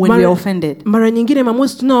offense, when we are offended, mara nyingine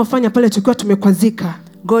maamuzi tunaofanya pale tukiwa tumekwazika,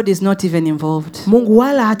 God is not even involved. Mungu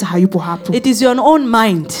wala hata hayupo hapo. It is your own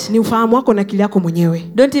mind. Ni ufahamu wako na akili yako mwenyewe.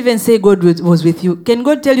 Don't even say God was with you. Can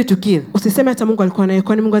God tell you to kill? Usiseme hata Mungu alikuwa naye,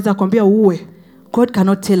 kwani Mungu anaweza kuambia uue? God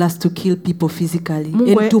cannot tell us to kill people physically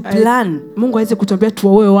and to plan. Mungu hawezi kutuambia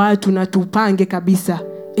tuwaue watu na tupange kabisa.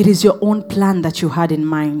 It is your own plan that you had in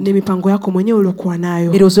mind. Ni mipango yako mwenyewe uliokuwa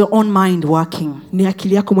nayo. It was your own mind working. Ni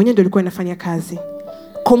akili yako mwenyewe ndio ilikuwa inafanya kazi.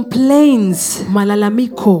 Complaints,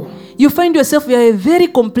 malalamiko. You find yourself you are a very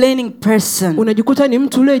complaining person. Unajikuta ni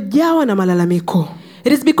mtu uliyejawa na malalamiko.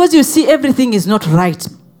 It is because you see everything is not right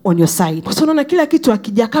on your side. Kwa sababu unaona kila kitu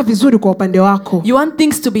hakijakaa vizuri kwa upande wako. You want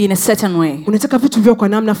things to be in a certain way. Unataka vitu viwe kwa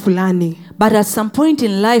namna fulani. But at some point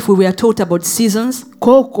in life we were taught about seasons.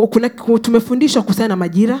 Kuna tumefundishwa kuhusiana na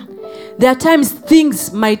majira. There are times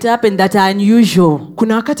things might happen that are unusual.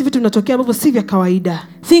 Kuna wakati vitu vinatokea ambavyo si vya kawaida.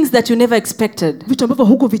 Things that you never expected. Vitu ambavyo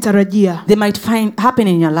hukuvitarajia. They might happen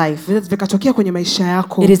in your life. Vikatokea kwenye maisha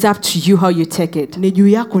yako. It is up to you how you take it. Ni juu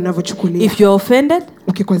yako unavyochukulia. If you're offended,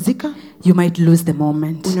 ukikwazika, you might lose the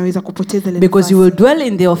moment. Unaweza kupoteza ile because you will dwell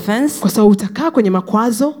in the offense. Kwa sababu utakaa kwenye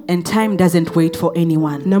makwazo. And time doesn't wait for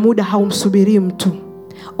anyone. Na muda haumsubiri mtu.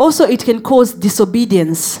 Also it can cause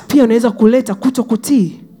disobedience. Pia unaweza kuleta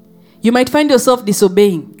kutokutii. You might find yourself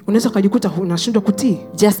disobeying. Unaweza kujikuta unashindwa kutii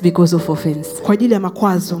just because of offense. Kwa ajili ya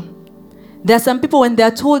makwazo. There are some people when they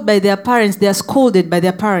are told by their parents, they are scolded by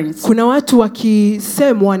their parents. Kuna watu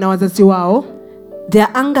wakisemwa na wazazi wao, they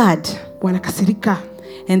are angered. Wanakasirika.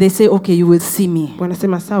 And they say, okay, you will see me.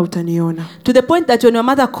 Wanasema sawa utaniona. To the point that when your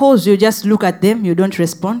mother calls you, just look at them, you don't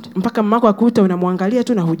respond. Mpaka mamako akuita unamwangalia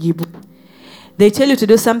tu na hujibu. They tell you to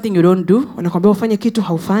do something you don't do. Wanakuambia ufanye kitu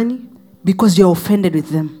haufanyi. Because you are offended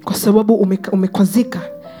with them. Kwa sababu umekwazika.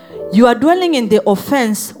 You are dwelling in the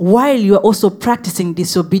offense while you are also practicing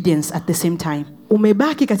disobedience at the same time.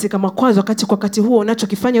 Umebaki katika makwazo wakati huo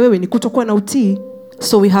unachokifanya wewe ni kutokuwa na utii.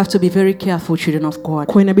 So we have to be very careful, children of God.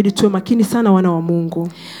 Kwa inabidi tuwe makini sana wana wa Mungu.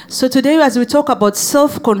 So today as we talk about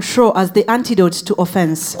self-control as the antidote to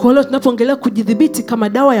offense. Kwa hiyo tunapoongelea kujidhibiti kama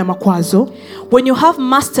dawa ya makwazo, when you have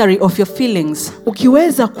mastery of your feelings,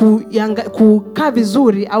 ukiweza kukaa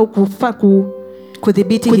vizuri au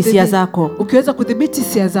kudhibiti hisia zako. Ukiweza kudhibiti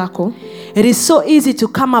hisia zako, it is so easy to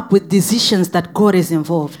come up with decisions that God is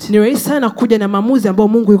involved. Ni rahisi sana kuja na maamuzi ambayo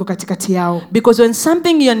Mungu yuko katikati yao. Because when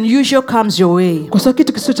something unusual comes your way, kwa sababu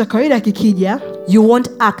kitu kisicho cha kawaida kikija, you won't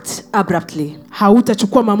act abruptly.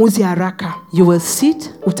 Hautachukua maamuzi haraka. You will sit,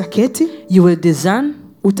 utaketi, you will discern,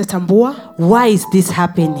 utatambua, why is this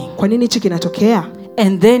happening? Kwa nini hichi kinatokea?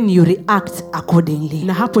 And then you react accordingly.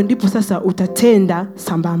 Na hapo ndipo sasa utatenda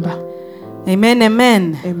sambamba. Amen,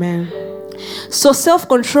 amen. Amen. So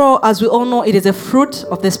self-control, as we all know, it is a fruit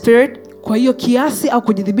of the Spirit. Kwa hiyo kiasi au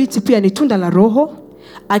kujidhibiti pia ni tunda la Roho.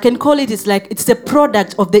 I can call it's a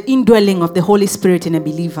product of the indwelling of the Holy Spirit in a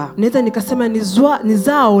believer. Naweza nikasema ni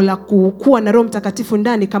zao la kuwa na Roho Mtakatifu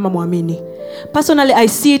ndani kama muamini. Personally, I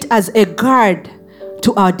see it as a guard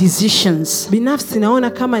to our decisions. Binafsi naona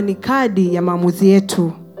kama ni kadi ya maamuzi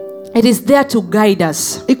yetu. It is there to guide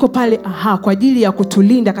us. Iko pale kwa ajili ya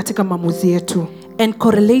kutulinda katika maamuzi yetu. And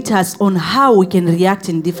correlate us on how we can react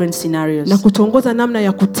in different scenarios. Na kutuongoza namna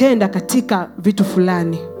ya kutenda katika vitu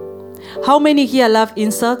fulani. How many here love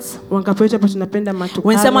insults? Wangapi wetu hapa tunapenda matukano?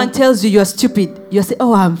 When someone tells you you are stupid, you say,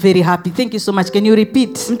 "Oh, I'm very happy. Thank you so much. Can you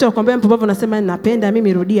repeat?" Mtu akwambia mpumbavu unasema napenda,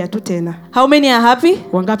 mimi rudia tu tena. How many are happy?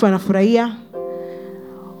 Wangapi wanafurahia?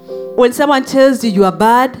 When someone tells you you are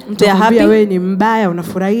bad, they are happy. Wewe ni mbaya,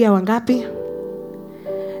 unafurahia wangapi?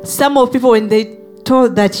 Some of people, when they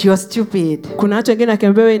told that you are stupid, kuna watu wengine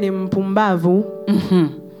wakiambiwa wewe ni mpumbavu,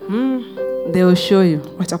 they will show you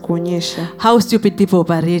watakuonyesha how stupid people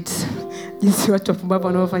operate. Jinsi watu wapumbavu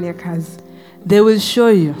wanaofanya kazi. They will show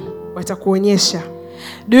you. Watakuonyesha.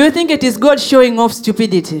 Do you think it is God showing off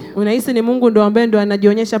stupidity? Unahisi ni Mungu ndo ambaye ndo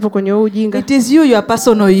anajionyesha hapo kwenye ujinga? It is you, your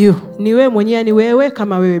personal you. Ni wewe mwenyewe, ni wewe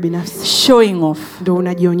kama wewe binafsi. Showing off. Ndo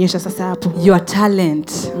unajionyesha sasa hapo. Your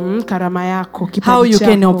talent. Karama yako, kipaji how you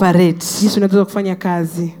chako. can operate. Jinsi unaweza kufanya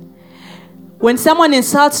kazi. When someone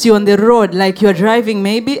insults you on the road, like you're driving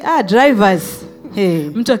maybe, drivers. Hey.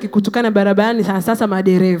 Mtu akikutukana barabarani sasa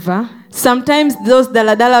madereva. Sometimes those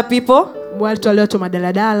daladala people, watu walio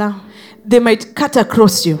madaladala, they might cut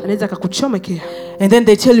across you. Anaweza kukuchomekea. And then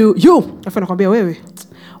they tell you, you. Alafu anakuambia wewe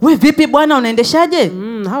vipi bwana unaendeshaje?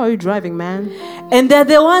 How are you driving, man? And they're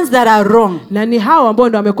the ones that are wrong. Na ni hao ambao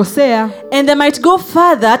ndo wamekosea. And they might go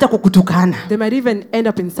further hata kukutukana. They might even end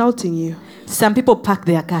up insulting you. Some people park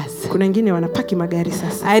their cars. Kuna wengine wanapaki magari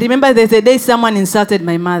sasa. I remember there's a day someone insulted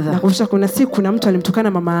my mother. Nakumbuka kuna siku kuna mtu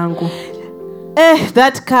alimtukana mama yangu.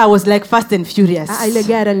 That car was like Fast and Furious. Ile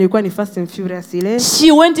gari ilikuwa ni Fast and Furious ile.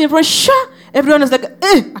 She went in front, everyone was like,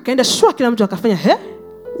 akaenda kila mtu akafanya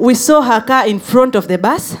We saw her car in front of the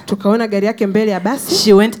bus. Tukaona gari yake mbele ya basi.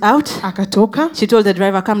 She went out. Akatoka. She told the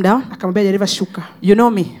driver, "Come down." Akamwambia dereva shuka. You know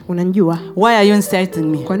me. Unanijua. Why are you insulting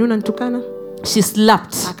me? Kwa nini unanitukana? She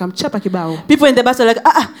slapped. Akamchapa kibao. People in the bus were like,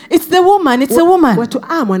 it's the woman, it's a woman. Watu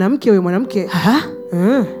mwanamke huyo mwanamke.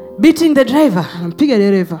 Beating the driver. Anampiga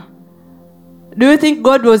dereva. Do you think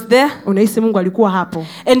God was there? Unahisi Mungu alikuwa hapo?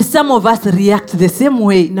 And some of us react the same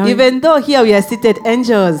way. Even though here we are seated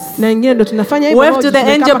angels. Na wengine ndo tunafanya hivyo. Wave to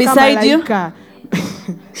the angel beside you.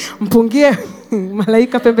 Mpungie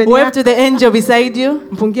malaika pembeni yako. Wave to the angel beside you.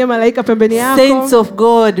 Mpungie malaika pembeni yako. Saints of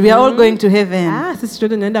God, we are all going to heaven. Sisi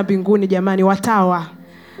wote tunaenda mbinguni jamani, watawa.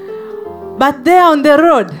 But there on the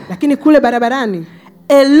road, lakini kule barabarani,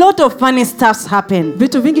 a lot of funny stuffs happen.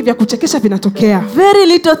 Vitu vingi vya kuchekesha vinatokea. Very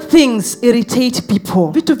little things irritate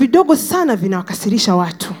people. Vitu vidogo sana vinawakasirisha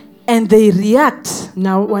watu. And they react.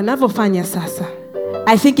 Na wanavyofanya sasa,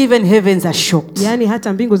 I think even heavens are shocked. Yani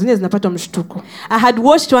hata mbingu zingine zinapatwa mshtuko. I had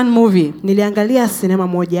watched one movie. Niliangalia sinema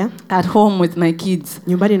moja at home with my kids.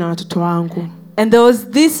 Nyumbani na watoto wangu. And there was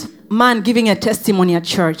this man giving a testimony at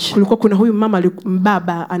church. Kulikuwa kuna huyu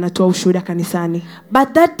baba anatoa ushuhuda kanisani.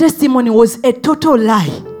 But that testimony was a total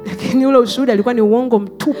lie. Lakini ule ushuhuda alikuwa ni uongo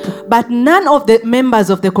mtupu. But none of the members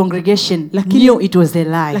of the congregation knew it was a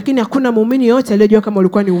lie. Lakini hakuna muumini yote aliyejua kama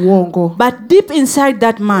ulikuwa ni uongo. But deep inside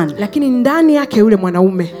that man, lakini ndani yake yule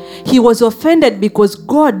mwanaume, he was offended because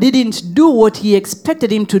God didn't do what he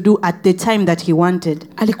expected him to do at the time that he wanted.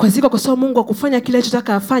 Alikwazika kwa sababu Mungu hakufanya kile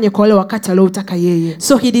alichotaka afanye kwa wale wakati aliotaka yeye.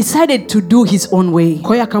 So he decided to do his own way.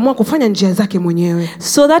 Kwa hiyo akaamua kufanya njia zake mwenyewe.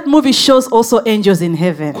 So that movie shows also angels in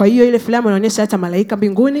heaven. Kwa hiyo ile filamu inaonyesha hata malaika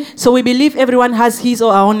mbinguni. So we believe everyone has his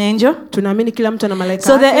or her own angel. Tunaamini kila mtu ana malaika.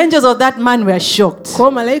 So the angels of that man were shocked.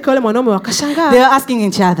 Kwa malaika wale mwanaume wakashangaa. They were asking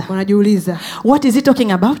each other. Wanajiuliza, what is he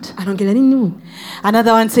talking about? Anaongelea nini?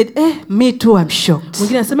 Another one said, me too, I'm shocked.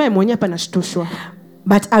 Mwingine anasema mwenyewe hapa nashtushwa.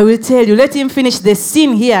 But I will tell you, let him finish the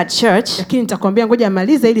scene here at church. Lakini nitakwambia ngoja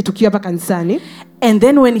amalize ili tukio hapa kanisani. And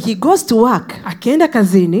then when he goes to work, akienda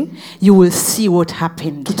kazini, you will see what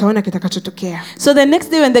happened. Tutaona kitakachotokea. So the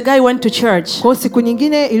next day when the guy went to church, kwa siku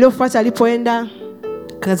nyingine iliyofuata alipoenda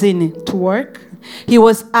kazini to work, he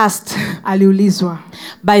was asked, aliulizwa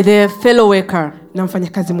by the fellow worker, na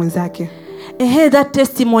mfanyakazi mwenzake, that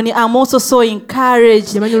testimony, I'm also so encouraged.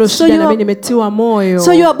 So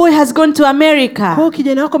your boy has gone to America.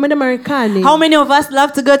 How many of us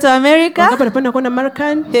love to go to America?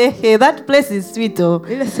 That place is sweet.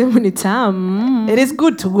 It is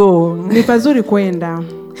good to go. It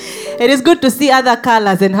is good to see other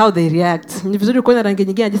colors and how they react.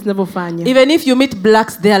 Even if you meet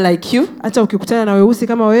blacks, they are like you.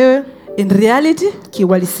 In reality,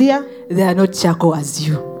 they are not charcoal as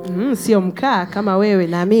you. Sio mkaa kama wewe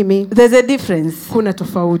na mimi. There's a difference. Kuna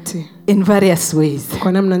tofauti in various ways.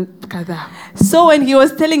 Kwa namna kadhaa. So when he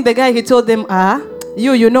was telling the guy, he told them,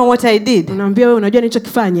 You know what I did? Unaambia wewe unajua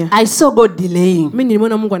nilichokifanya? I saw God delaying. Mimi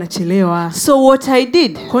nilimwona Mungu anachelewa. So what I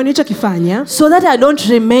did? Kwa hiyo nilichokifanya, so that I don't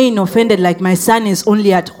remain offended like my son is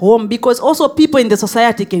only at home, because also people in the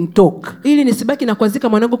society can talk. Ili nisibaki na kuazika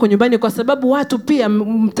mwanangu kwa nyumbani kwa sababu watu pia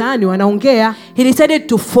mtaani wanaongea. He decided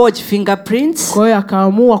to forge fingerprints. Kwa hiyo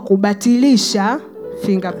akaamua kubatilisha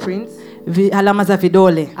fingerprints. Alama za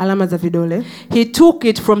vidole. Alama za vidole. He took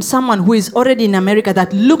it from someone who is already in America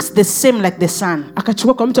that looks the same like the son.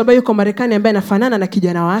 Akachukua kwa mtu ambaye yuko Marekani ambaye anafanana na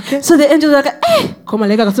kijana wake. So the angels were like, kwa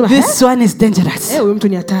malaika akasema, this one is dangerous. Huyu mtu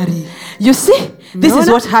ni hatari. You see, this is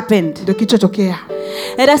what happened. Ndio kilichotokea.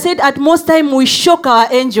 And I said at most time we shock our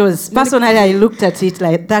angels. Personally, I looked at it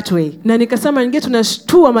like that way. Na nikasema ninge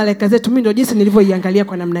tunashtua malaika zetu. Mimi ndio jinsi nilivyoiangalia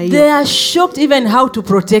kwa namna hiyo. They are shocked even how to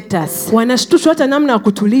protect us. Wanashtushwa hata namna ya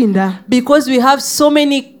kutulinda. Because we have so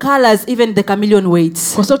many colors, even the chameleon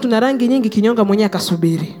waits. Kwa sababu tuna rangi nyingi, kinyonga mwenyewe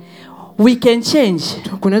akasubiri. We can change.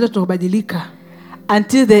 Kunaweza tukabadilika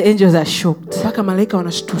until the angels are shocked. Mpaka malaika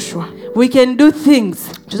wanashtushwa. We can do things.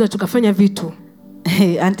 Tunaweza tukafanya vitu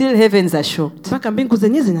until heavens are shocked. Mpaka mbingu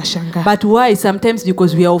zenyewe zinashangaa. But why? Sometimes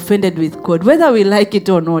because we are offended with God, whether we like it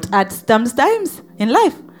or not. At times in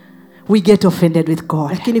life we get offended with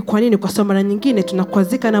God. Lakini kwa nini? Kwa sababu mara nyingine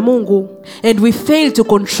tunakwazika na Mungu and we fail to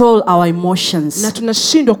control our emotions. Na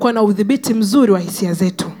tunashindwa kuwa na udhibiti mzuri wa hisia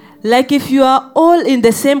zetu. Like if you are all in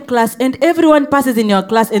the same class and everyone passes in your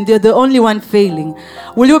class and you're the only one failing,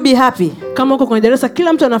 will you be happy? Kama uko kwenye darasa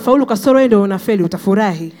kila mtu anafaulu kasoro wewe ndio unafeli,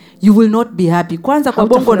 utafurahi? You will not be happy. Kwanza kwa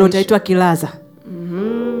bongo ndio utaitwa kilaza.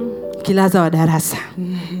 Kilaza wa darasa.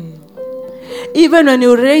 Even when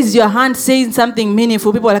you raise your hand saying something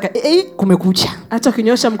meaningful, people are like, kumekucha. Hata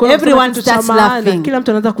kinyosha mkono, everyone starts laughing. Kila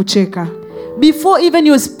mtu anaanza kucheka. Before even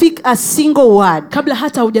you speak a single word. Kabla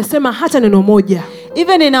hata hujasema hata neno moja.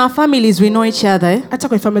 Even in our families we know each other. Hata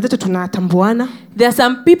kwa familia zetu tunatambuana. There are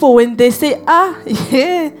some people when they say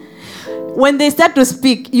yeah, when they start to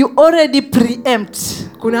speak you already preempt.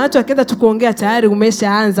 Kuna watu wakianza tu kuongea tayari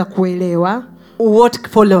umeshaanza kuelewa what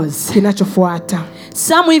follows, kinachofuata.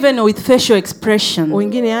 Some even with facial expression.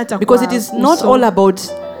 Wengine hata because it is not all about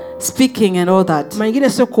speaking and all that. Wengine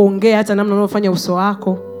sio kuongea, hata namna unaofanya uso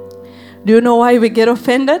wako. Do you know why we get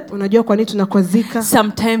offended? Unajua kwa nini tunakwazika?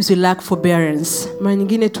 Sometimes we lack forbearance. Mara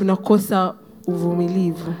nyingine tunakosa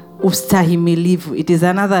uvumilivu. Ustahimilivu. It is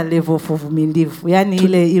another level of uvumilivu. Yani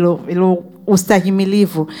ile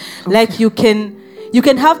ustahimilivu. Okay. Like you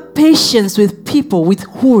can have patience with people with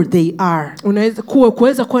who they are. Unaweza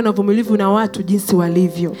kuwa na uvumilivu na watu jinsi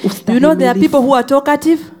walivyo. You know there are people who are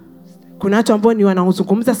talkative. Kuna watu ambao ni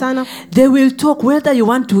wanaozungumza sana. They will talk whether you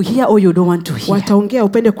want to hear or you don't want to hear. Wataongea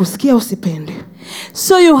upende kusikia usipende.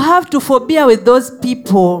 So you have to forbear with those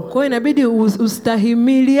people. Kwa hiyo inabidi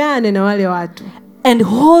ustahimiliane na wale watu. And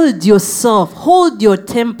hold yourself, hold your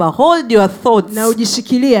temper, hold your thoughts. Na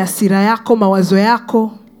ujishikilie hasira yako, mawazo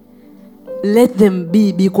yako. Let them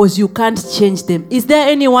be, because you can't change them. Is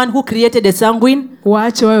there anyone who created a sanguine?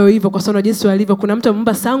 Waache wao hivyo kwa sababu jinsi walivyo. Kuna mtu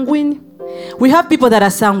ameumba sanguine. We have people that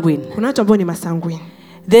are sanguine. Kuna watu ambao ni masanguine.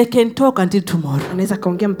 They can talk until tomorrow. Anaweza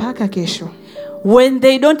kaongea mpaka kesho. When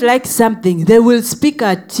they don't like something, they will speak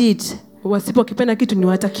at it. Wasipokipenda kitu ni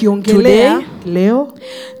watakiongelea leo.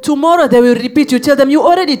 Tomorrow they will repeat. You tell them you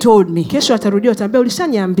already told me. Kesho atarudia, utaambia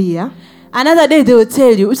ulishaniambia. Another day they will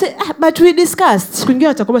tell you, say, but we discussed. Siku nyingine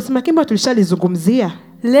watakwambia sema kimba tulishalizungumzia.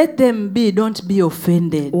 Let them be, don't be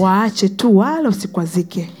offended. Waache tu wala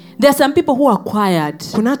usikwazike. There are some people who are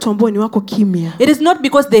quiet. Kuna watu ambao ni wako kimya. It is not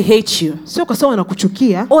because they hate you. Sio kwa sababu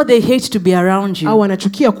wanakuchukia. Or they hate to be around you. Au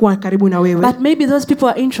wanachukia kuwa karibu na wewe. But maybe those people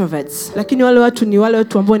are introverts. Lakini wale watu ni wale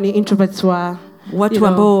watu ambao ni introverts wa watu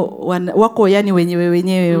ambao wako yani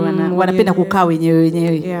wenyewe wanapenda kukaa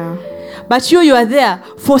wenyewe. Yeah. But you are there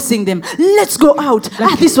forcing them. Let's go out.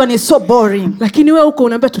 This one is so boring. Lakini wewe uko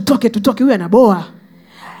unaambia tutoke huyu anaboa.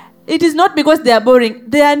 It is not because they are boring.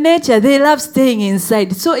 Their nature, they love staying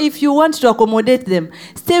inside. So if you want to accommodate them,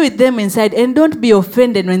 stay with them inside and don't be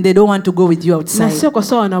offended when they don't want to go with you outside. Na sio kwa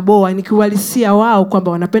sababu wanaboa, ni kiwalisia wao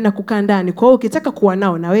kwamba wanapenda kukaa ndani. Kwa hiyo ukitaka kuwa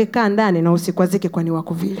nao na wewe kaa ndani na usikwazike kwani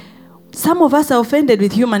wako vile. Some of us are offended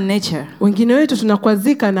with human nature. Wengine wetu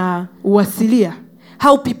tunakwazika na uasilia.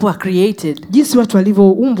 How people are created. Jinsi watu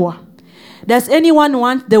walivyoumbwa. Does anyone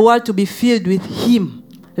want the world to be filled with him?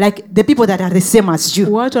 Like the people that are the same as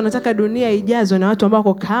you. Watu wanataka dunia ijazwe na watu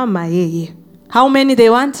ambao kama yeye. How many they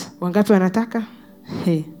want? Wangapi wanataka?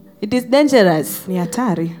 Hey, it is dangerous. Ni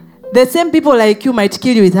hatari. The same people like you might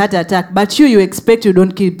kill you with heart attack, but you expect you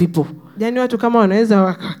don't kill people. Yaani watu kama wanaweza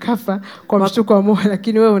wakafa kwa mshtuko wa moyo,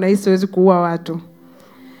 lakini wewe unahisi huwezi kuua watu.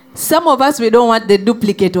 Some of us we don't want the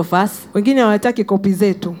duplicate of us. Wengine hawataki kopi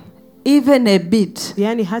zetu. even a bit,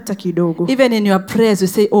 yani hata kidogo. even in your prayers you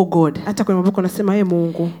say, oh God, Hata kwenye maombi unasema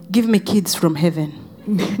Mungu, give me kids from heaven.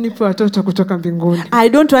 nipe watoto kutoka mbinguni. I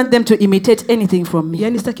don't want them to imitate anything from me.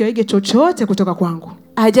 Yani sitaki waige chochote kutoka kwangu.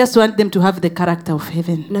 I just want them to have the character of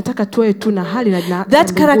heaven. Nataka tuwe tu na hali na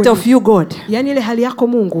That character of you, God, yani ile hali yako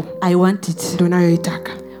Mungu, I want it. ndio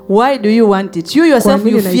nayoitaka. Why do you want it? You yourself,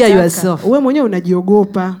 you fear yourself. Wewe mwenyewe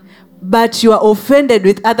unajiogopa. But you are offended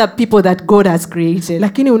with other people that God has created.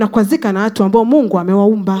 Lakini unakwazika na watu ambao Mungu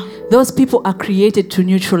amewaumba. Those people are created to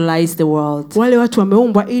neutralize the world. Wale watu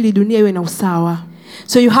wameumbwa ili dunia iwe na usawa.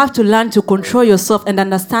 So you have to learn to control yourself and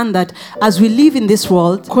understand that as we live in this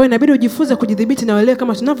world, kwa hiyo inabidi ujifunze kujidhibiti na uelewe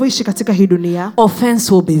kama tunavyoishi katika hii dunia,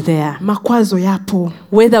 offense will be there. Makwazo yapo.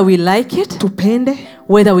 Whether we like it, tupende,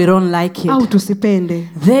 whether we don't like it, au tusipende,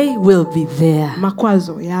 they will be there.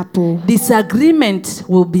 Makwazo yapo. Disagreement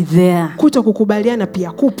will be there. Kutokukubaliana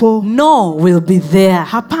pia kupo. No will be there.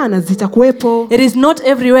 Hapana zitakuwepo. It is not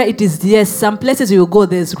everywhere it is yes. Some places you will go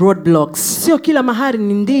there's roadblocks. Sio kila mahali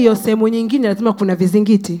ni ndio, sehemu nyingine lazima kuna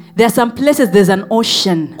vizingiti. There are some places there's an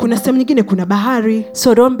ocean. Kuna sehemu nyingine kuna bahari.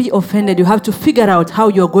 So don't be offended. You have to figure out how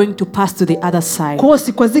you are going to pass to the other side. Kwa hiyo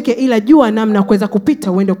sikwazike, ila jua namna kuweza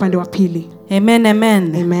kupita uende upande wa pili. Amen,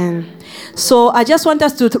 amen. Amen. So I just want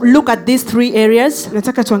us to look at these three areas.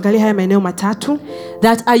 Nataka tuangalie haya maeneo matatu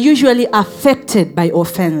that are usually affected by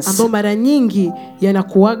offense. Ambao mara nyingi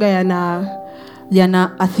yanakuaga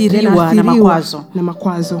yanaathiriwa na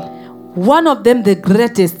makwazo. One of them, the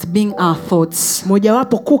greatest, being our thoughts.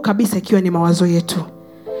 Mojawapo kuu kabisa ikiwa ni mawazo yetu.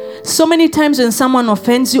 So many times when someone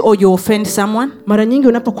offends you or you offend someone, mara nyingi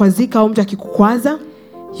unapokwazika au mtu akikukwaza,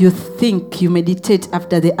 you think, you meditate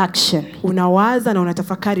after the action. Unawaza na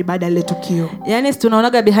unatafakari baada ya ile tukio. Yani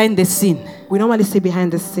tunaonaga behind the scene. We normally see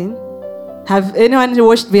behind the scene. Have anyone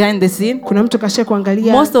watched behind the scene? Kuna mtu kashe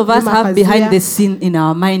kuangalia. Most of us have behind the scene in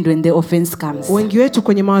our mind when the offense comes. Wengi wetu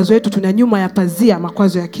kwenye mawazo yetu tuna nyuma ya pazia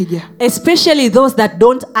makwazo yakija. Especially those that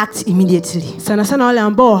don't act immediately. Sana sana wale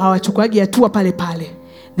ambao hawachukuagi hatua pale pale.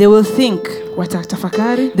 They will think,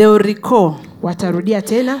 watatafakari, they will recall, watarudia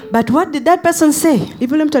tena. But what did that person say?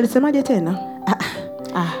 Hivi yule mtu alisemaje tena?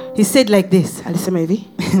 He said like this. Alisema hivi.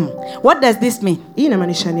 What does this mean? Hii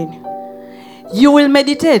inamaanisha nini? You will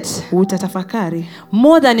meditate. Utatafakari.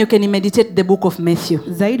 More than you can meditate the book of Matthew.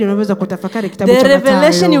 Zaidi unaweza kutafakari kitabu cha Mathayo. The Mathayo.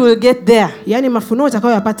 revelation you will get there. Yani mafunuo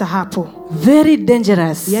utakayopata hapo. Very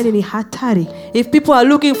dangerous. Yani ni hatari. If people are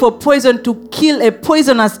looking for poison to kill a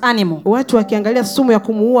poisonous animal, watu wakiangalia sumu ya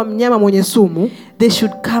kumuua mnyama mwenye sumu, they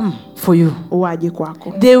should come for you. Waje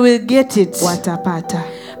kwako. They will get it. Watapata.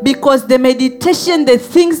 Because the meditation, the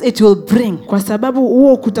things it will bring. Kwa sababu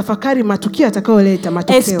huo kutafakari matukio atakayoleta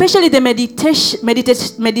matokeo. Especially the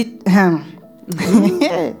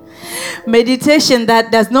meditation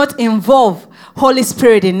that does not involve Holy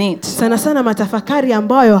Spirit in it. Sana sana matafakari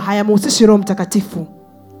ambayo hayamhusishi Roho Mtakatifu.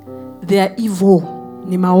 They are evil.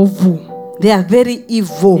 Ni maovu. They are very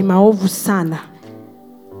evil. Ni maovu sana.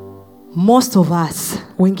 Most of us,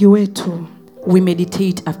 wengi wetu, we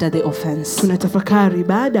meditate after the offense. Tunatafakari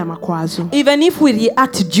baada ya makwazo. Even if we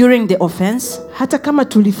react during the offense, hata kama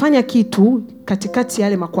tulifanya kitu katikati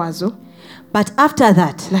yale makwazo, but after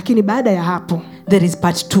that, lakini baada ya hapo, there is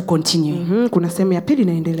part 2 continuing. Kuna sehemu ya pili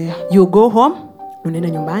inaendelea. You go home, unaenda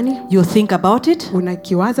nyumbani, you think about it,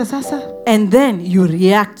 unakiwaza sasa, and then you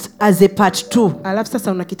react as a part 2. Alafu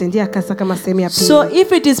sasa unakitendea kasa kama sehemu ya pili. So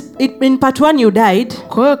if it is in part 1 you died,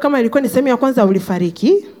 kwa hiyo kama ilikuwa ni sehemu ya kwanza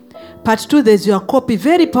ulifariki, part 2 there's your copy,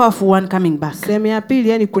 very powerful one coming back. Sehemu ya pili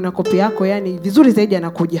yani kuna kopi yako yani vizuri zaidi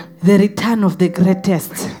anakuja. The return of the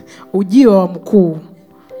greatest. Ujio wa mkuu.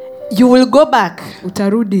 You will go back.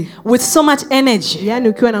 Utarudi with so much energy. Yani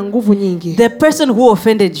ukiwa na nguvu nyingi. The person who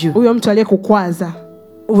offended you, huyo mtu aliyekukwaza,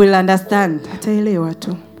 will understand. Ataelewa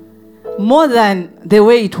tu. More than the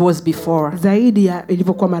way it was before. Zaidi ya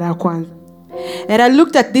ilivyokuwa mara ya kwanza. And I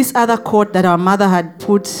looked at this other quote that our mother had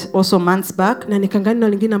put also months back. Na nikaangalia neno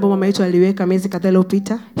lingine ambalo mama yetu aliweka miezi kadhaa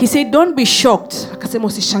iliyopita. He said, don't be shocked. Akasema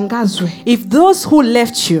usishangazwe. If those who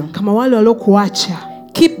left you, kama wale waliokuacha,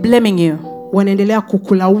 keep blaming you, wanaendelea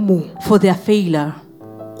kukulaumu for their failure,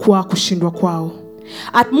 kwa kushindwa kwao.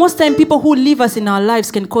 At most time people who leave us in our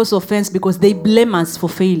lives can cause offense because they blame us for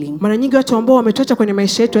failing. Mara nyingi watu ambao wametuacha kwenye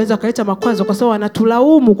maisha yetu wanaweza kuleta makwazo kwa sababu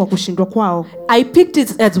wanatulaumu kwa kushindwa kwao. I picked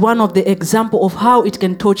it as one of the example of how it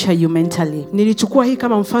can torture you mentally. Nilichukua hii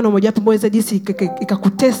kama mfano mmoja hapo mweza jinsi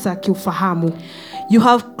ikakutesa kiufahamu. You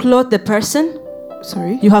have clothed the person.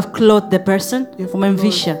 Sorry. You have clothed the person.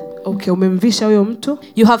 Umemvisha. Okay, umemvisha huyo mtu.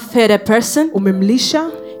 You have fed a person. Umemlisha.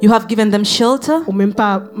 You have given them shelter.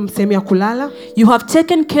 Umempa sehemu ya kulala. You have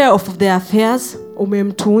taken care of their affairs.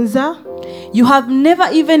 Umemtunza. You have never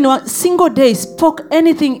even one single day spoke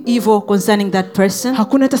anything evil concerning that person.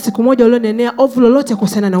 Hakuna hata siku moja ulionenea ovu lolote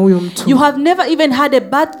kuhusiana na huyo mtu. You have never even had a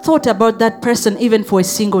bad thought about that person even for a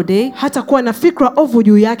single day. Hata kuwa na fikra ovu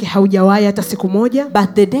juu yake haujawahi hata siku moja.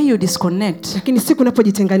 But the day you disconnect, lakini siku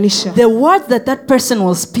unapojitenganisha, the words that person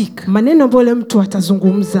will speak, maneno ambayo yule mtu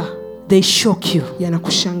atazungumza, they shock you.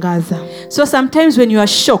 Yanakushangaza. So sometimes when you are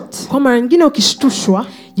shocked, kwa mara nyingine ukishtushwa,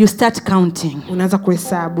 you start counting. Unaanza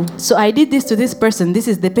kuhesabu. So I did this to this person, this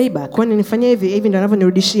is the payback. Kwani nifanyia hivi ndio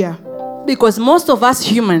anavyonirudishia. Because most of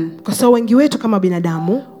us human, kwa sababu wengi wetu kama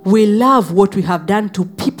binadamu, we love what we have done to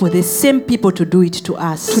people, the same people to do it to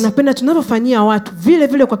us. Tunapenda tunavyofanyia watu vile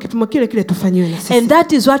vile kwa kipimo kile kile tufanyiwe na sisi. And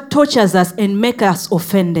that is what tortures us and make us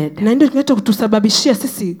offended. Na ndio kinachotusababishia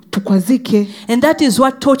sisi tukwazike. And that is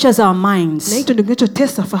what tortures our minds. Na hicho ndio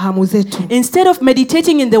kinachotesa fahamu zetu. Instead of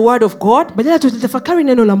meditating in the word of God, badala tutafakari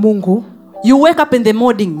neno la Mungu, you wake up in the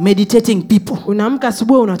morning meditating people. Unaamka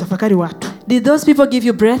asubuhi unatafakari watu. Did those people give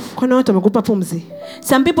you breath? Kuna watu wamekupa pumzi.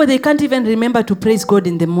 Some people, they can't even remember to praise God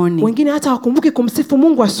in the morning. Wengine hata wakumbuki kumsifu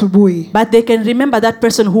Mungu asubuhi. But they can remember that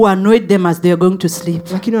person who annoyed them as they are going to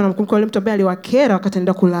sleep. Lakini wanamkumbuka yule mtu ambaye aliwakera wakati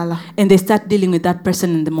anaenda kulala. And they start dealing with that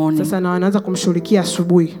person in the morning. Sasa na wanaanza kumshughulikia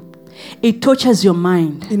asubuhi. It tortures your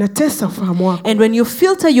mind. Inatesa ufahamu wako. And when you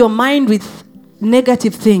filter your mind with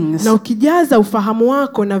negative things, na ukijaza ufahamu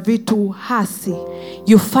wako na vitu hasi,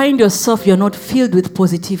 you find yourself you're not filled with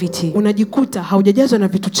positivity. Unajikuta haujajazwa na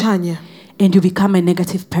vitu chanya. And you become a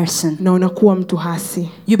negative person. Na unakuwa mtu hasi.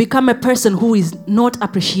 You become a person who is not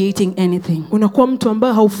appreciating anything. Unakuwa mtu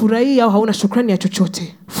ambaye haufurahii au hauna shukrani ya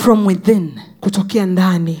chochote. From within. Kutokea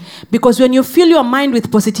ndani. Because when you fill your mind with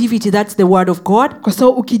positivity, that's the word of God. Kwa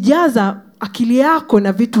sababu ukijaza akili yako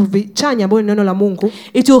na vitu vichanya ambavyo ni neno la Mungu,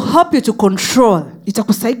 it will help you to control.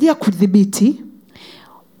 Itakusaidia kudhibiti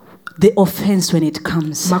the offense when it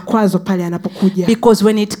comes. Makwazo pale yanapokuja. Because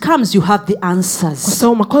when it comes, you have the answers. Kwa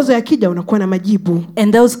sababu makwazo yakija unakuwa na majibu.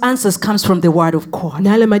 And those answers comes from the word of God. Na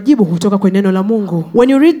yale majibu hutoka kwa neno la Mungu. When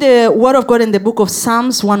you read the word of God in the book of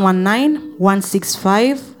Psalms 119,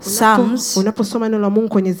 165, Psalms. Unaposoma neno la Mungu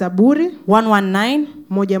kwenye Zaburi 119,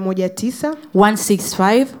 119,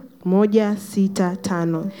 165,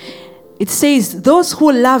 165. It says, those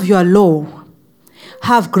who love your law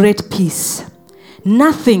have great peace.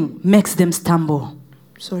 Nothing makes them stumble.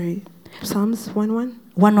 Sorry. Psalms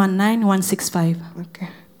 119, 165. Okay.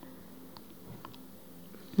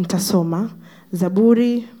 Nitasoma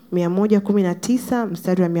Zaburi 119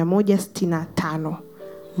 mstari wa 165.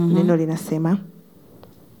 Neno linasema,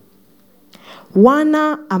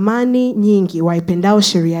 wana amani nyingi waipendao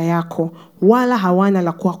sheria yako, wala hawana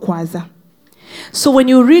la kuakwaza. So when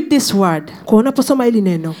you read this word, kwa unaposoma hili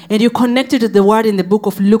neno, and you connect it to the word in the book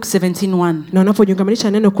of Luke 17:1, na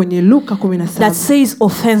unapojiungamanisha neno kwenye Luka 17, that says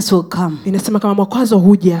offense will come, inasema kama makwazo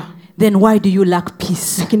huja, then why do you lack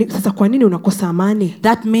peace? Lakini sasa kwa nini unakosa amani?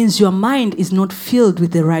 That means your mind is not filled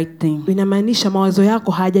with the right thing. Inamaanisha mawazo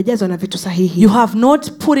yako hayajazwa na vitu sahihi. You have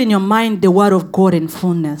not put in your mind the word of God in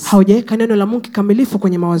fullness. Haujaweka neno la Mungu kikamilifu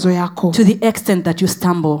kwenye mawazo yako. To the extent that you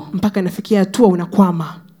stumble. Mpaka inafikia hatua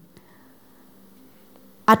unakwama.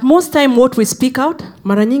 At most time what we speak out,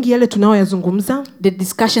 mara nyingi yale tunayoyazungumza, the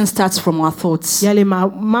discussion starts from our thoughts. Yale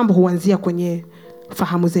mambo huanzia kwenye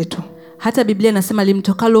fahamu zetu. Hata Biblia inasema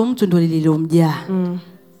limtokalo mtu ndo lililomjaa.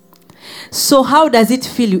 So how does it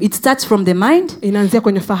feel you? It starts from the mind. Inaanzia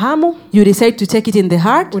kwenye fahamu. You decide to take it in the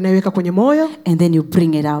heart. Unaiweka kwenye moyo. And then you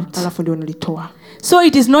bring it out. Alafu ndio unalitoa. So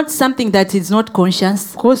it is not something that is not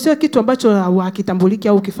conscious. Kwa sio kitu ambacho hakitambuliki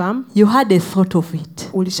au ukifahamu. You had a thought of it.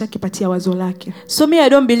 Ulishakipatia wazo lake. So me, I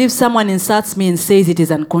don't believe someone insults me and says it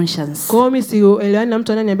is unconscious. Kwa mimi sielewana na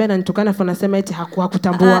mtu ananiambia ananitukana afa nasema eti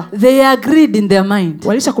hakutambua. They agreed in their mind.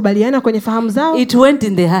 Walishakubaliana kwenye fahamu zao. It went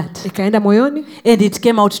in the heart. Ikaenda moyoni. And it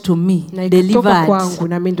came out to me. Delivered. Kwangu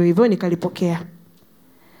na mimi ndio hivyo nikalipokea.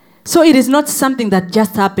 So it is not something that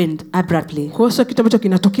just happened abruptly. Kwa hiyo kitu ambacho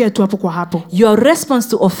kinatokea tu hapo kwa hapo. Your response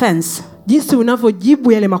to offense, jinsi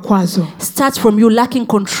unavyojibu yale makwazo, starts from you lacking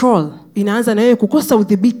control. Inaanza na wewe kukosa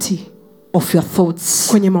udhibiti of your thoughts.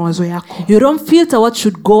 Kwenye mawazo yako. You don't filter what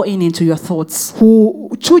should go into your thoughts.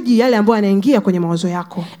 Huchuji yale ambayo yanaingia kwenye mawazo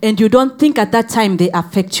yako. And you don't think at that time they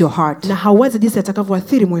affect your heart. Na hauwezi jinsi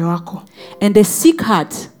atakavyoathiri moyo wako. And the sick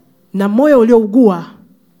heart, na moyo uliougua,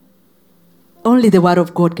 only the word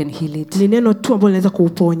of God can heal it. Ni neno tu ambalo linaweza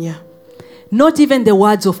kuuponya. Not even the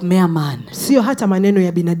words of mere man. Sio hata maneno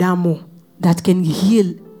ya binadamu that can heal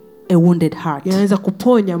a wounded heart. Yanaweza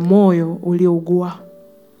kuponya moyo uliougua.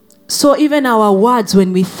 So even our words,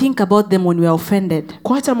 when we think about them when we are offended,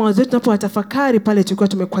 Kwa hata mawazo yetu tunapowatafakari pale tulikuwa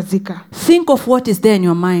tumekwazika. think of what is there in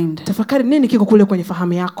your mind. Tafakari nini kiko kule kwenye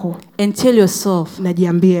fahamu yako. And tell yourself,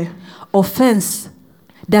 Najiambie, offense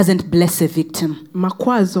doesn't bless a victim.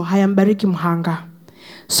 makwazo hayambariki mhanga.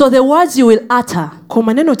 So the words you will utter Kwa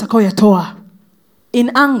maneno utakayoyatoa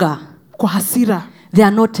in anger, kwa hasira, they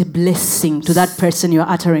are not a blessing to that person you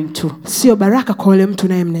are uttering to. sio baraka kwa yule mtu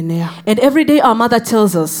unayemnenea. And every day our mother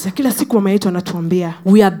tells us, Na kila siku mama yetu anatuambia,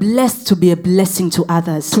 we are blessed to be a blessing to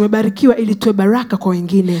others. tumebarikiwa ili tuwe baraka kwa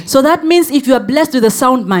wengine. So that means if you are blessed with a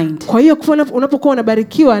sound mind, Kwa hiyo unapokuwa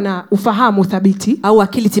unabarikiwa na ufahamu thabiti, au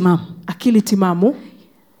akili timamu, akili timamu,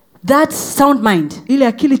 that sound mind ile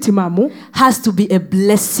akili timamu has to be a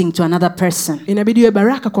blessing to another person. inabidi iwe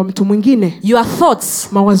baraka kwa mtu mwingine. Your thoughts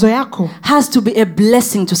Mawazo yako has to be a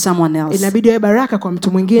blessing to someone else. inabidi iwe baraka kwa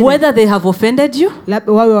mtu mwingine. Whether they have offended you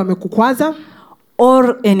Labda wawe wamekukwaza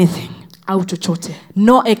or anything. au chochote.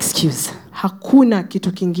 No excuse. Hakuna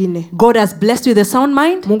kitu kingine. God has blessed you with a sound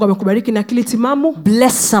mind. Mungu amekubariki na akili timamu.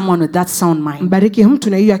 Bless someone with that sound mind. Mbariki mtu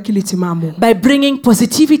na hiyo akili timamu. By bringing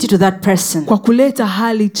positivity to that person. Kwa kuleta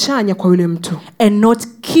hali chanya kwa yule mtu. And not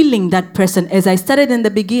killing that person. As I started in the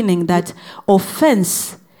beginning, that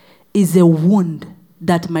offense is a wound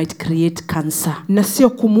that might create cancer. Na sio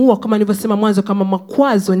kumuua kama nilivyosema mwanzo, kama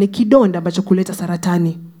makwazo ni kidonda ambacho kuleta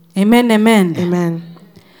saratani. Amen, amen. Amen.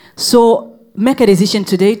 So make a decision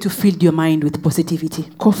today to fill your mind with positivity.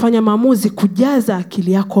 Kufanya maamuzi kujaza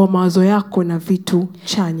akili yako, mawazo yako na vitu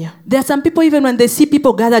chanya. There are some people, even when they see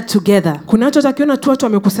people gathered together, Kuna watu watakiona tu watu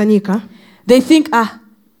wamekusanyika, they think,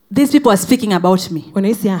 these people are speaking about me.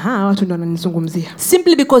 wanahisi watu ndio wananizungumzia.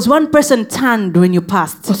 Simply because one person turned when you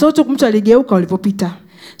passed. Kwa sababu mtu aligeuka ulipopita.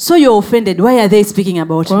 So you're offended. Why are they speaking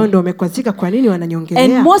about Kwa hiyo me? ndio wamekwazika, kwa nini wananiongelea?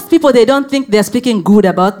 And most people, they don't think they're speaking good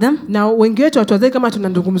about them. Na wengi wetu watu wazee kama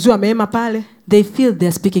tunazungumziwa mema pale, They feel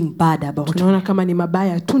they're speaking bad about you. tunaona kama ni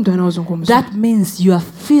mabaya tu ndio yanayozungumzwa. That means you are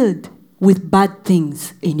filled with bad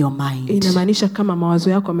things in your mind. Inamaanisha kama mawazo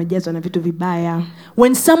yako yamejazwa na vitu vibaya.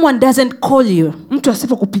 When someone doesn't call you, Mtu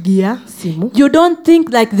asipokupigia simu, you don't think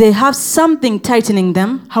like they have something tightening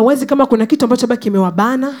them. hawezi kama kuna kitu ambacho baki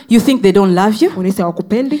kimewabana. You think they don't love you. Unahisi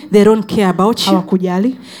hawakupendi, They don't care about you.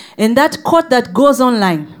 hawakujali. And that quote that goes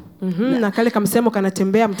online, Na kale kamsemo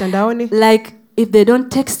kanatembea mtandaoni, like if they don't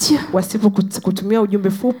text you, wasipokutumia ujumbe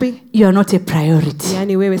fupi, you are not a priority.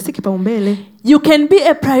 yani wewe si kipaumbele. You can be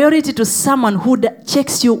a priority to someone who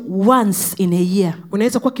checks you once in a year.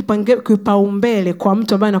 Unaweza kuwa kipaumbele kwa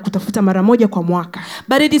mtu ambaye anakutafuta mara moja kwa mwaka.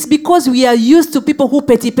 But it is because we are used to people who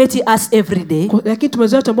petty us every day, Lakini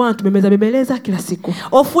tumezoea watu ambao wanatubembeleza kila siku,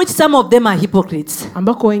 of which some of them are hypocrites.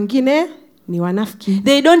 ambako wengine ni wanafiki,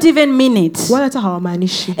 They don't even mean it. wala hata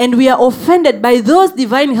hawamaanishi. And we are offended by those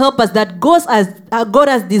divine helpers that God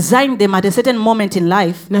has designed them at a certain moment in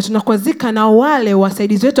life. Na tunakwazika na wale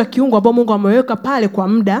wasaidizi wetu wa kiungu ambao Mungu ameweka pale kwa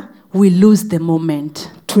muda. We lose the moment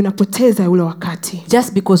Tunapoteza ule wakati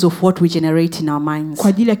just because of what we generate in our minds. kwa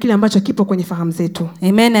ajili ya kile ambacho kipo kwenye fahamu zetu.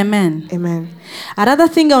 Amen, amen. Amen. Another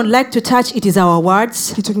thing I would like to touch, it is our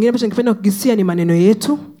words. Kitu kingine ambacho ningependa kukisia ni maneno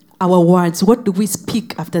yetu. Our words. What do we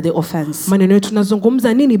speak after the offense? Maneno yetu,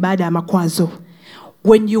 tunazungumza nini baada ya makwazo?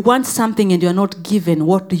 When you want something and you are not given,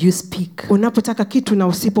 what do you speak? Unapotaka kitu na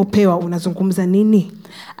usipopewa unazungumza nini?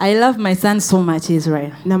 I love my son so much,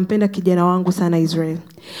 Israel. Nampenda kijana wangu sana Israel.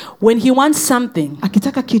 When he wants something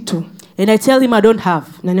Akitaka kitu and I tell him I don't have,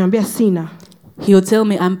 na niambia sina, he will tell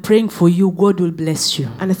me, I'm praying for you, God will bless you.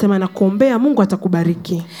 anasema nakuombea Mungu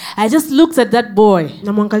atakubariki. I just looked at that boy.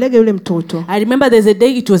 Namwangalia yule mtoto. I remember there's a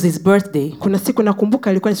day it was his birthday Kuna siku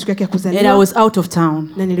nakumbuka ilikuwa ni siku yake ya and I kuzaliwa was out of town.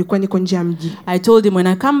 na nilikuwa niko nje ya mji. I told him when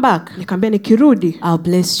I come back, Nikamwambia nikirudi I'll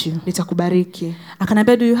bless you. nitakubariki.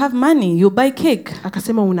 Akanambia, do you have money? You buy cake.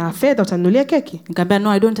 Akasema una fedha utanunulia keki? Nikamwambia, no,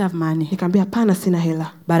 I don't have money. Nikamwambia hapana, sina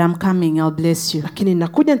hela. But I'm coming, I'll bless you. Lakini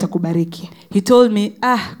ninakuja nitakubariki. He told me,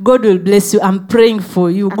 God will bless you. I'm praying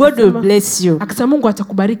for you. God will bless you. Akasema Mungu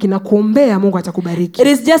atakubariki na kuombea Mungu atakubariki. It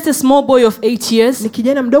is just a small boy of 8 years. Ni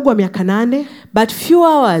kijana mdogo wa miaka 8, But few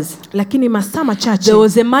hours, lakini masaa machache there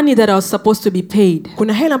was a money that I was supposed to be paid.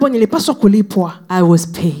 kuna hela ambayo nilipaswa kulipwa. I was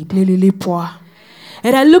paid. Nililipwa.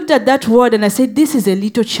 And I looked at that word and I said, this is a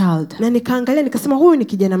little child. Na nikaangalia nikasema huyu ni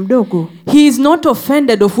kijana mdogo. He is not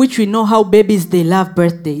offended, of which we know how babies, they love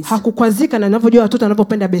birthdays. Hakukwazika na ninavyojua watoto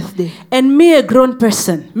wanapopenda birthday. And me, a grown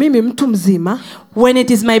person, Mimi mtu mzima, when it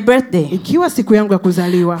is my birthday, ikiwa siku yangu ya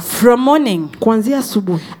kuzaliwa, from morning, kuanzia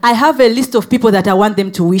asubuhi, I have a list of people that I want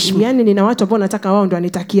them to wish me. yani nina watu ambao nataka wao ndio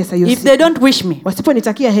wanitakie saa hiyo If siku. they don't wish me,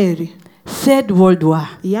 Wasiponitakia heri, Third World War.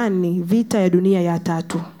 yani vita ya dunia ya 3.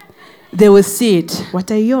 they will see it.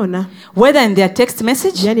 wataiona, Whether in their text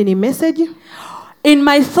message, yani ni message. in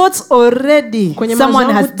my thoughts already, Kwenye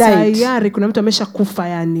someone has died. tayari kuna mtu ameshakufa,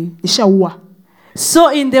 yani nishaua.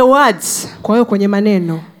 So in the words, Kwa hiyo kwenye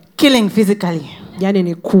maneno, killing physically. yani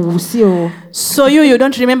ni sio. So you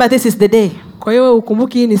don't remember this is the day. Kwa hiyo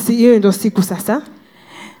ukumbuki hii ni hiyo ndio siku sasa.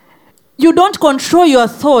 You don't control your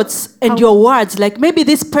thoughts and your words. Like maybe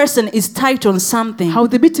this person is tight on something.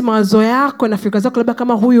 Haudhibiti mawazo yako na fikra zako, labda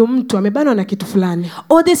kama huyu mtu amebanwa na kitu fulani.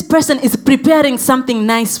 Or this person is preparing something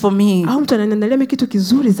nice for me. Au mtu ananiandalia kitu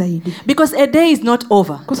kizuri zaidi. Because a day is not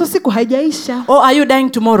over. Kwa sababu siku haijaisha. Or are you dying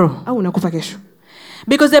tomorrow? Au unakufa kesho.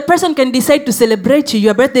 Because the person can decide to celebrate you.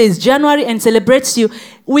 Your birthday is January and celebrates you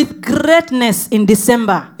with greatness in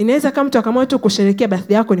December. Inaweza kama mtu akamua tu kusherehekea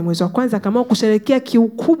birthday yako ni mwezi wa kwanza, akamua kusherehekea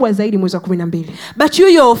kiukubwa zaidi mwezi wa 12. But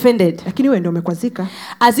you're offended. Lakini wewe ndio umekwazika.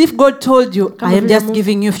 As if God told you, I am just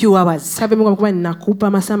giving you a few hours. Kama Mungu amekupa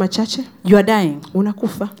ninakupa masaa machache. You are dying.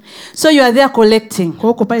 Unakufa. So you are there collecting.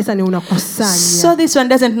 Kwa hiyo pale sana unakusanya. So this one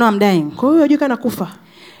doesn't know I'm dying. Kwa hiyo hajui kana kufa.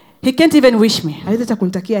 He can't even wish me. Hawezi hata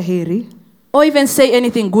kunitakia heri. Or even say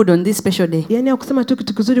anything good on this special day. Yani akusema tu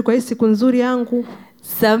kitu kizuri kwa hii siku nzuri yangu.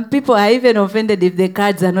 Some people are even offended if the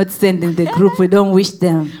cards are not sent in the group. We don't wish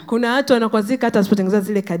them. Kuna watu wanakwazika hata asipotengeneza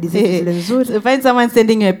zile kadi zetu zile nzuri. So find someone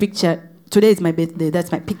sending you a picture. Today is my birthday.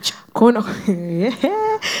 That's my picture. Should I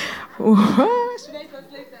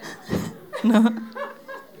translate that? No.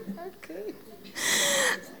 Okay.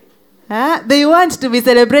 They want to be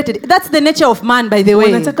celebrated. That's the nature of man, by the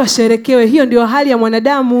way. Wanataka washerekewe. Hiyo ndio hali ya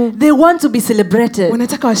mwanadamu. They want to be celebrated.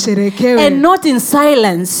 Wanataka washerekewe. And not in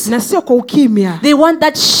silence. Na sio kwa ukimya. They want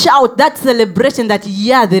that shout, that celebration, that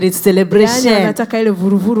there is celebration. Yani wanataka ile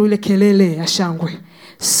vuruvuru, ile kelele ya shangwe.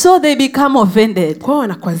 So they become offended. Kwa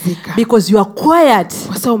wanakwazika. Because you are quiet.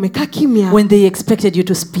 Kwa sababu umekaa kimya. When they expected you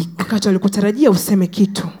to speak. Wakati walikutarajia useme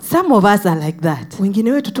kitu. Some of us are like that.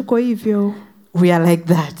 Wengine wetu tuko hivyo. We are like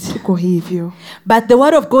that. Tuko hivyo. But the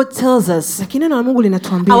word of God tells us lakini neno la Mungu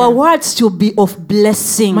linatuambia our words should be of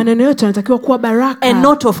blessing. Maneno yetu yanatakiwa kuwa baraka. And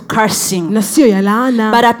not of cursing. Na sio ya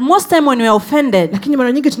laana. But at most time when we are offended, lakini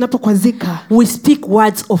mara nyingi tunapokwazika, we speak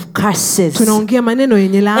words of curses. Tunaongea maneno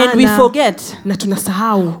yenye laana. And we forget. Na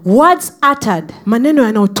tunasahau. Words uttered maneno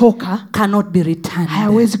yanayotoka cannot be returned.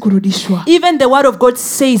 Hayawezi kurudishwa. Even the word of God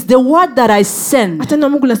says, the word that I send, hata na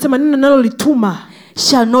Mungu anasema neno nalolituma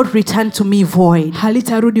shall not return to me void.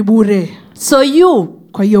 Halitarudi bure. So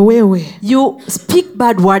kwa hiyo wewe, you speak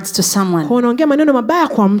bad words to someone. Kwa unaongea maneno mabaya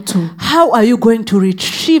kwa mtu. How are you going to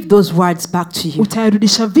retrieve those words back to you?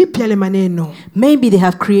 Utayarudisha vipi yale maneno? Maybe they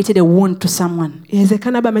have created a wound to someone.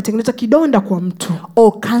 Inawezekana baba ametengeneza kidonda kwa mtu.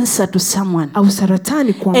 Or cancer to someone. Au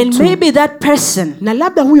saratani kwa mtu. And maybe that person, na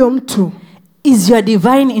labda huyo mtu, is your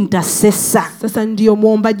divine intercessor. Sasa ndio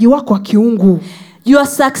muombaji wako wa kiungu. Your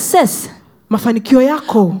success, mafanikio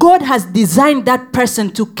yako, God has designed that person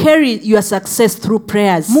to carry your success through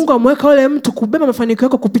prayers. Mungu ameweka yule mtu kubeba mafanikio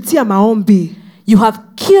yako kupitia maombi. You have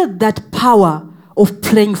killed that power of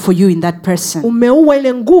praying for you in that person. Umeua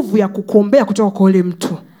ile nguvu ya kukuombea kutoka kwa yule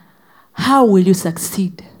mtu. How will you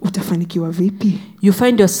succeed? Utafanikiwa vipi? You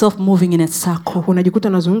find yourself moving in a circle. Unajikuta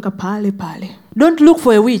unazunguka pale pale. Don't look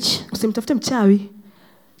for a witch. Usimtafute mchawi.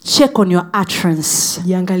 Check on your utterance.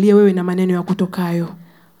 Jiangalie wewe na maneno ya kutokayo.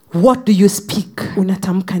 What do you speak?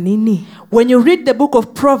 Unatamka nini? When you read the book of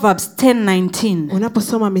Proverbs 10:19,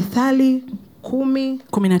 unaposoma Mithali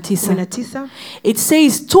 10:19, it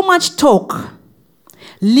says too much talk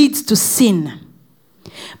leads to sin.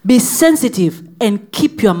 Be sensitive and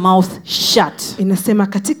keep your mouth shut. Inasema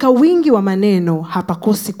katika wingi wa maneno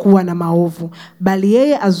hapakosi kuwa na maovu, bali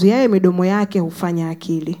yeye azuiaye midomo yake hufanya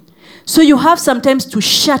akili. So you have sometimes to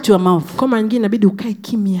shut your mouth. Kama nyingine inabidi ukae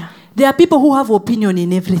kimya. There are people who have opinion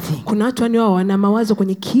in everything. Kuna watu wao wana mawazo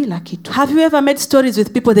kwenye kila kitu. Have you ever made stories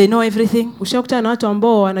with people they know everything? Ushakutana na watu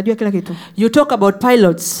ambao wanajua kila kitu. You talk about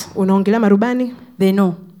pilots. Unaongelea marubani, they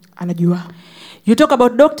know. Anajua. You talk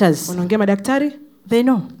about doctors. Unaongelea madaktari, they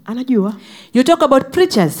know. Anajua. You talk about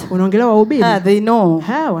preachers. Unaongelea wahubiri, they know.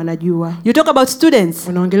 Wanajua. You talk about students.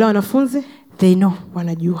 Unaongelea wanafunzi, they know.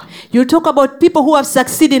 Wanajua. You talk about people who have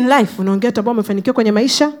succeeded in life. Unaongea watu ambao wamefanikiwa kwenye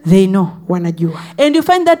maisha, they know. Wanajua. And you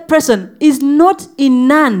find that person is not in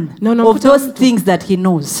none of those things that he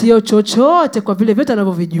knows. Sio chochote kwa vile vyote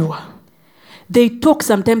anavyovijua. They talk,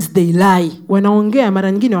 sometimes they lie. Wanaongea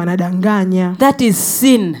mara nyingine wanadanganya. That is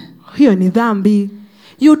sin. Hiyo ni dhambi.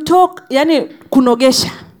 You talk, yani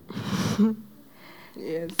kunogesha.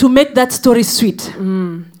 Yes. To make that story sweet.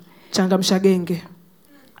 Changamsha genge.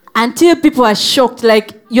 Until people are shocked,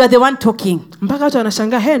 like you are the one talking. Mpaka watu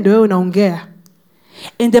wanashangaa ndio wewe unaongea.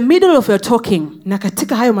 In the middle of your talking, na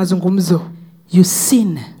katika hayo mazungumzo, you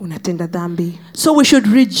sin. unatenda dhambi. So we should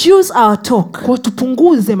reduce our talk, Kwa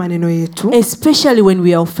tupunguze maneno yetu, especially when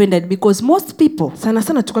we are offended, because most people, sana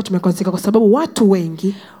sana tukao tumekwazika, kwa sababu watu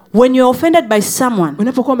wengi when you're offended by someone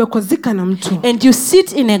unapokuwa umekwazika na mtu and you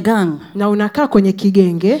sit in a gang na unakaa kwenye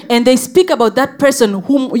kigenge, and they speak about that person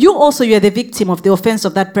whom you also you are the victim of the offense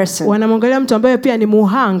of that person, wanamwangalia mtu ambaye pia ni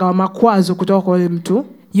muhanga wa makwazo kutoka kwa yule mtu,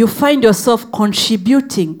 you find yourself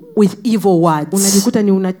contributing with evil words. unajikuta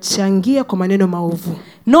ni unachangia kwa maneno maovu,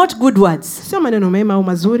 Not good words. sio maneno mema au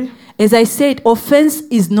mazuri. As I said, offense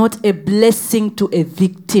is not a blessing to a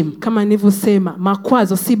victim. Kama nilivyosema,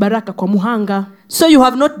 makwazo si baraka kwa muhanga. So you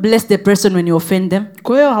have not blessed the person when you offend them.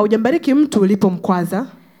 Kwa hiyo haujambariki mtu ulipomkwaza.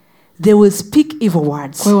 They will speak evil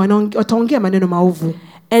words. Kwa hiyo wataongea maneno maovu.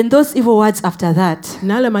 And those evil words after that,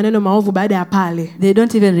 na wale maneno maovu baada ya pale, they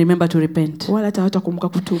don't even remember to repent. Wala hata hawatakumbuka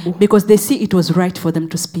kutubu. Because they see it was right for them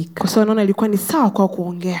to speak. Kwa sababu wanaona ilikuwa ni sawa kwa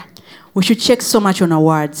kuongea. We should check so much on our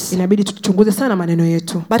words. Inabidi tuchunguze sana maneno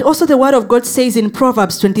yetu. But also the word of God says in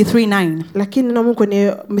Proverbs 23:9. Lakini neno Mungu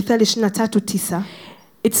kwenye Mithali 23:9.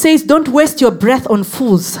 It says, don't waste your breath on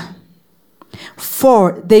fools,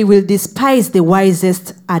 for they will despise the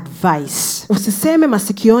wisest advice. Usiseme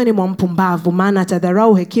masikioni mwa mpumbavu, maana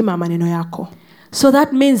atadharau hekima ya maneno yako. So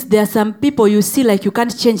that means there are some people you see like you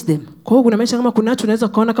can't change them. Kwa hiyo kuna maisha kama kuna watu unaweza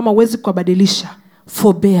kuona kama huwezi kubadilisha.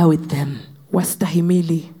 Forbear with them.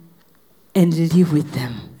 Wastahimili. And live with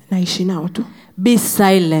them. Naishi nao tu. Be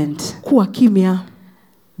silent. Kuwa kimya.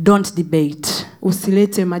 Don't debate.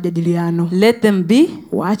 Usilete majadiliano. Let them be.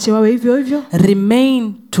 Waache wawe hivyo hivyo.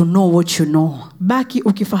 Remain to know what you know. Baki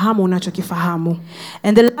ukifahamu unachokifahamu.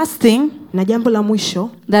 And the last thing, na jambo la mwisho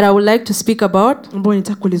that I would like to speak about, ambalo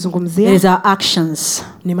nitaka kulizungumzia, is our actions.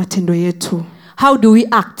 Ni matendo yetu. How do we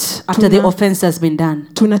act after the offense has been done?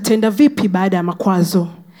 Tunatenda vipi baada ya makwazo?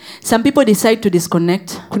 Some people decide to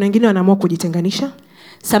disconnect. Kuna wengine wanaamua kujitenganisha.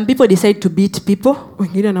 Some people decide to beat people.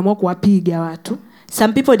 Wengine wanaamua kuwapiga watu.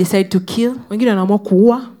 Some people decide to kill. Wengine wanaamua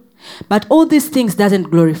kuua. But all these things doesn't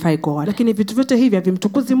glorify God. Lakini vitu vyote hivi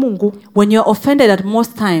havimtukuzi Mungu. When you're offended at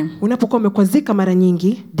most time, unapokuwa umekwazika mara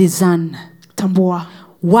nyingi, discern. Tambua.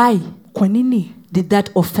 Why? Kwa nini did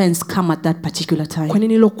that offense come at that particular time? Kwa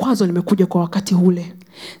nini hilo kwazo limekuja kwa wakati ule?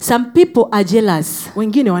 Some people are jealous.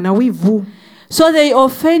 Wengine wana wivu. So they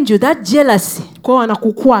offend you. That jealousy, kwa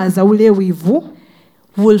wanakukwaza ule wivu,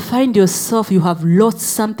 will find yourself you have lost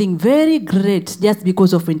something very great just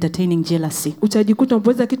because of entertaining jealousy. Utajikuta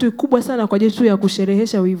umepoteza kitu kikubwa sana kwa ajili tu ya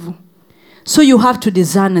kusherehesha wivu. So you have to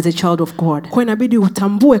discern as a child of God. Kwa inabidi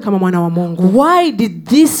utambue kama mwana wa Mungu. Why did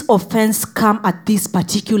this offense come at this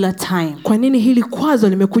particular time? Kwa nini hili kwazo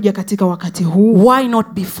limekuja katika wakati huu? Why not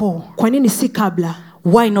before? Kwa nini si kabla?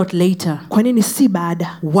 Why not later? Kwa nini si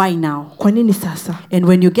baada? Why now? Kwa nini sasa? And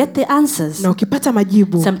when you get the answers, na ukipata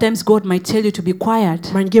majibu, sometimes God might tell you to be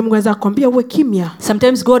quiet. Mungu anaweza kukwambia uwe kimya.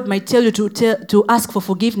 Sometimes God might tell you to ask for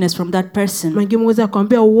forgiveness from that person. Mungu anaweza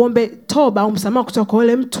kukwambia uombe toba au msamaha kutoka kwa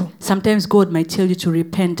yule mtu. Sometimes God might tell you to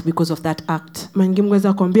repent because of that act. Mungu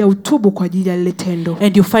anaweza kukwambia utubu kwa ajili ya lile tendo.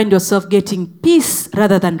 And you find yourself getting peace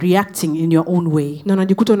rather than reacting in your own way. Na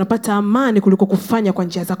unajikuta unapata amani kuliko kufanya kwa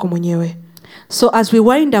njia zako mwenyewe. So as we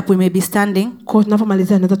wind up, we may be standing. Kwa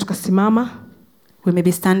tunapomalizia tunaweza tukasimama. We may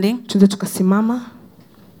be standing. Tunaweza tukasimama.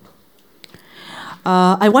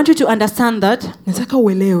 I want you to understand that nataka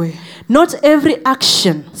uelewe, not every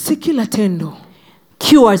action, si kila tendo,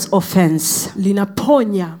 cures offense.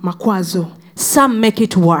 Linaponya makwazo. Some make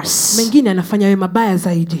it worse. Mengine anafanya yawe mabaya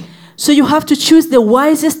zaidi. So you have to choose the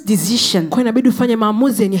wisest decision. Kwa inabidi ufanye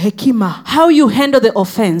maamuzi yenye hekima. How you handle the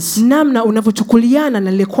offense. Namna unavyochukuliana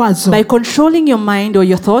na lile kwazo. By controlling your mind or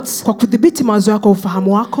your thoughts. Kwa kudhibiti mawazo yako,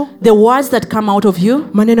 ufahamu wako. The words that come out of you.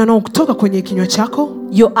 Maneno yanayotoka kwenye kinywa chako.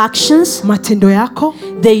 Your actions. Matendo yako.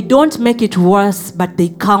 They don't make it worse, but they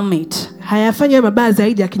calm it. Hayafanyi yawe mabaya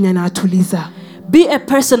zaidi, lakini yanatuliza. Be a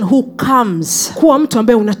person who calms. Kuwa mtu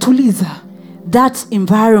ambaye unatuliza that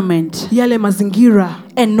environment, yale mazingira,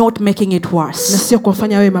 and not making it worse. Na sio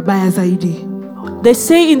kufanya yawe mabaya zaidi. They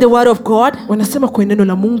say in the word of God, wanasema kwa neno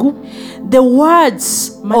la Mungu, the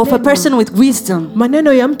words of a person with wisdom,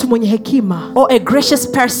 maneno ya mtu mwenye hekima, or a gracious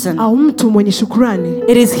person, au mtu mwenye shukrani,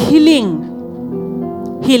 it is healing.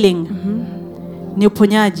 Ni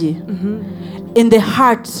uponyaji. In the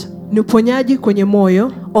heart, ni uponyaji kwenye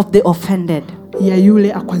moyo of the offended. Ya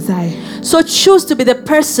yule akwazae. So choose to be the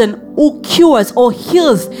person who cures or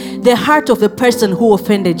heals the heart of the person who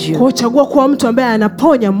offended you. Kwa chagua kuwa mtu ambaye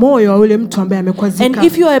anaponya moyo wa yule mtu ambaye amekwazika. And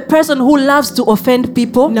if you are a person who loves to offend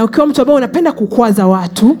people, na ukiwa mtu ambaye unapenda kukwaza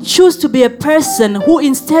watu, choose to be a person who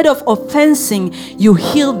instead of offensing, you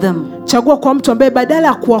heal them. Chagua kwa mtu ambaye badala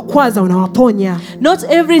ya kuwakwaza unawaponya. Not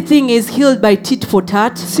everything is healed by tit for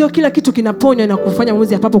tat. Sio kila kitu kinaponywa na kufanya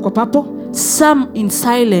maamuzi ya papo kwa papo. Some in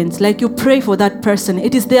silence, like you pray for that person.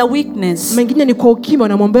 It is their weakness. Mengine ni kwa ukimya,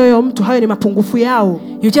 unamwombea huyo mtu, hayo ni mapungufu yao.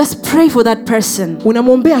 You just pray for that person.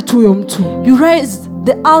 Unamwombea tu huyo mtu. You raise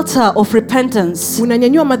the altar of repentance.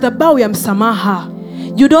 Unanyanyua madhabahu ya msamaha.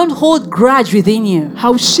 You don't hold grudge within you.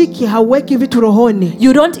 Haushiki, hauweki vitu rohoni.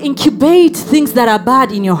 You don't incubate things that are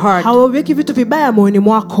bad in your heart. Hauweki vitu vibaya moyoni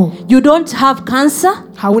mwako. You don't have cancer.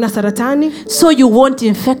 Hauna saratani. So you won't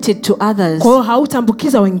infect it to others. Kwa hiyo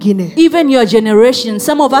hautambukiza wengine. Even your generation,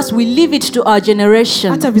 some of us, we leave it to our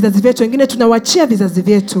generation. Hata vizazi vyetu, wengine tunawachia vizazi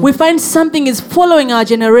vyetu. We find something is following our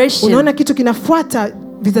generation. Unaona kitu kinafuata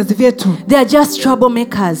vizazi vyetu. They are just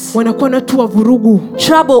troublemakers. Wanakuwa na tu wa vurugu.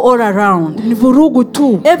 Trouble all around. Ni vurugu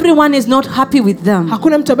tu. Everyone is not happy with them.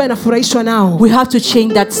 Hakuna mtu ambaye anafurahishwa nao. We have to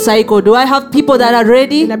change that cycle. Do I have people that are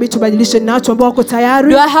ready? Inabidi tubadilishe, na watu ambao wako tayari.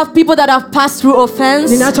 Do I have people that have passed through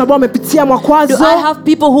offense? Nina watu ambao wamepitia makwazo. Do I have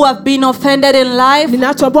people who have been offended in life? Nina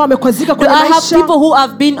watu ambao wamekwazika Do kwenye I have maisha. people who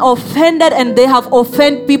have been offended and they have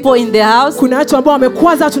offended people in their house? Kuna watu ambao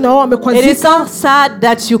wamekwaza, watu na wao It is wamekwazika. so sad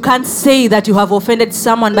that you can't say that you have offended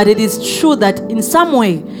someone, but it is true that in some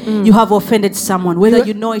way you have offended someone, whether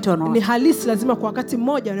you know it or Ni not. halisi, lazima kwa wakati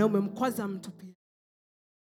mmoja na umemkwaza mtu pia.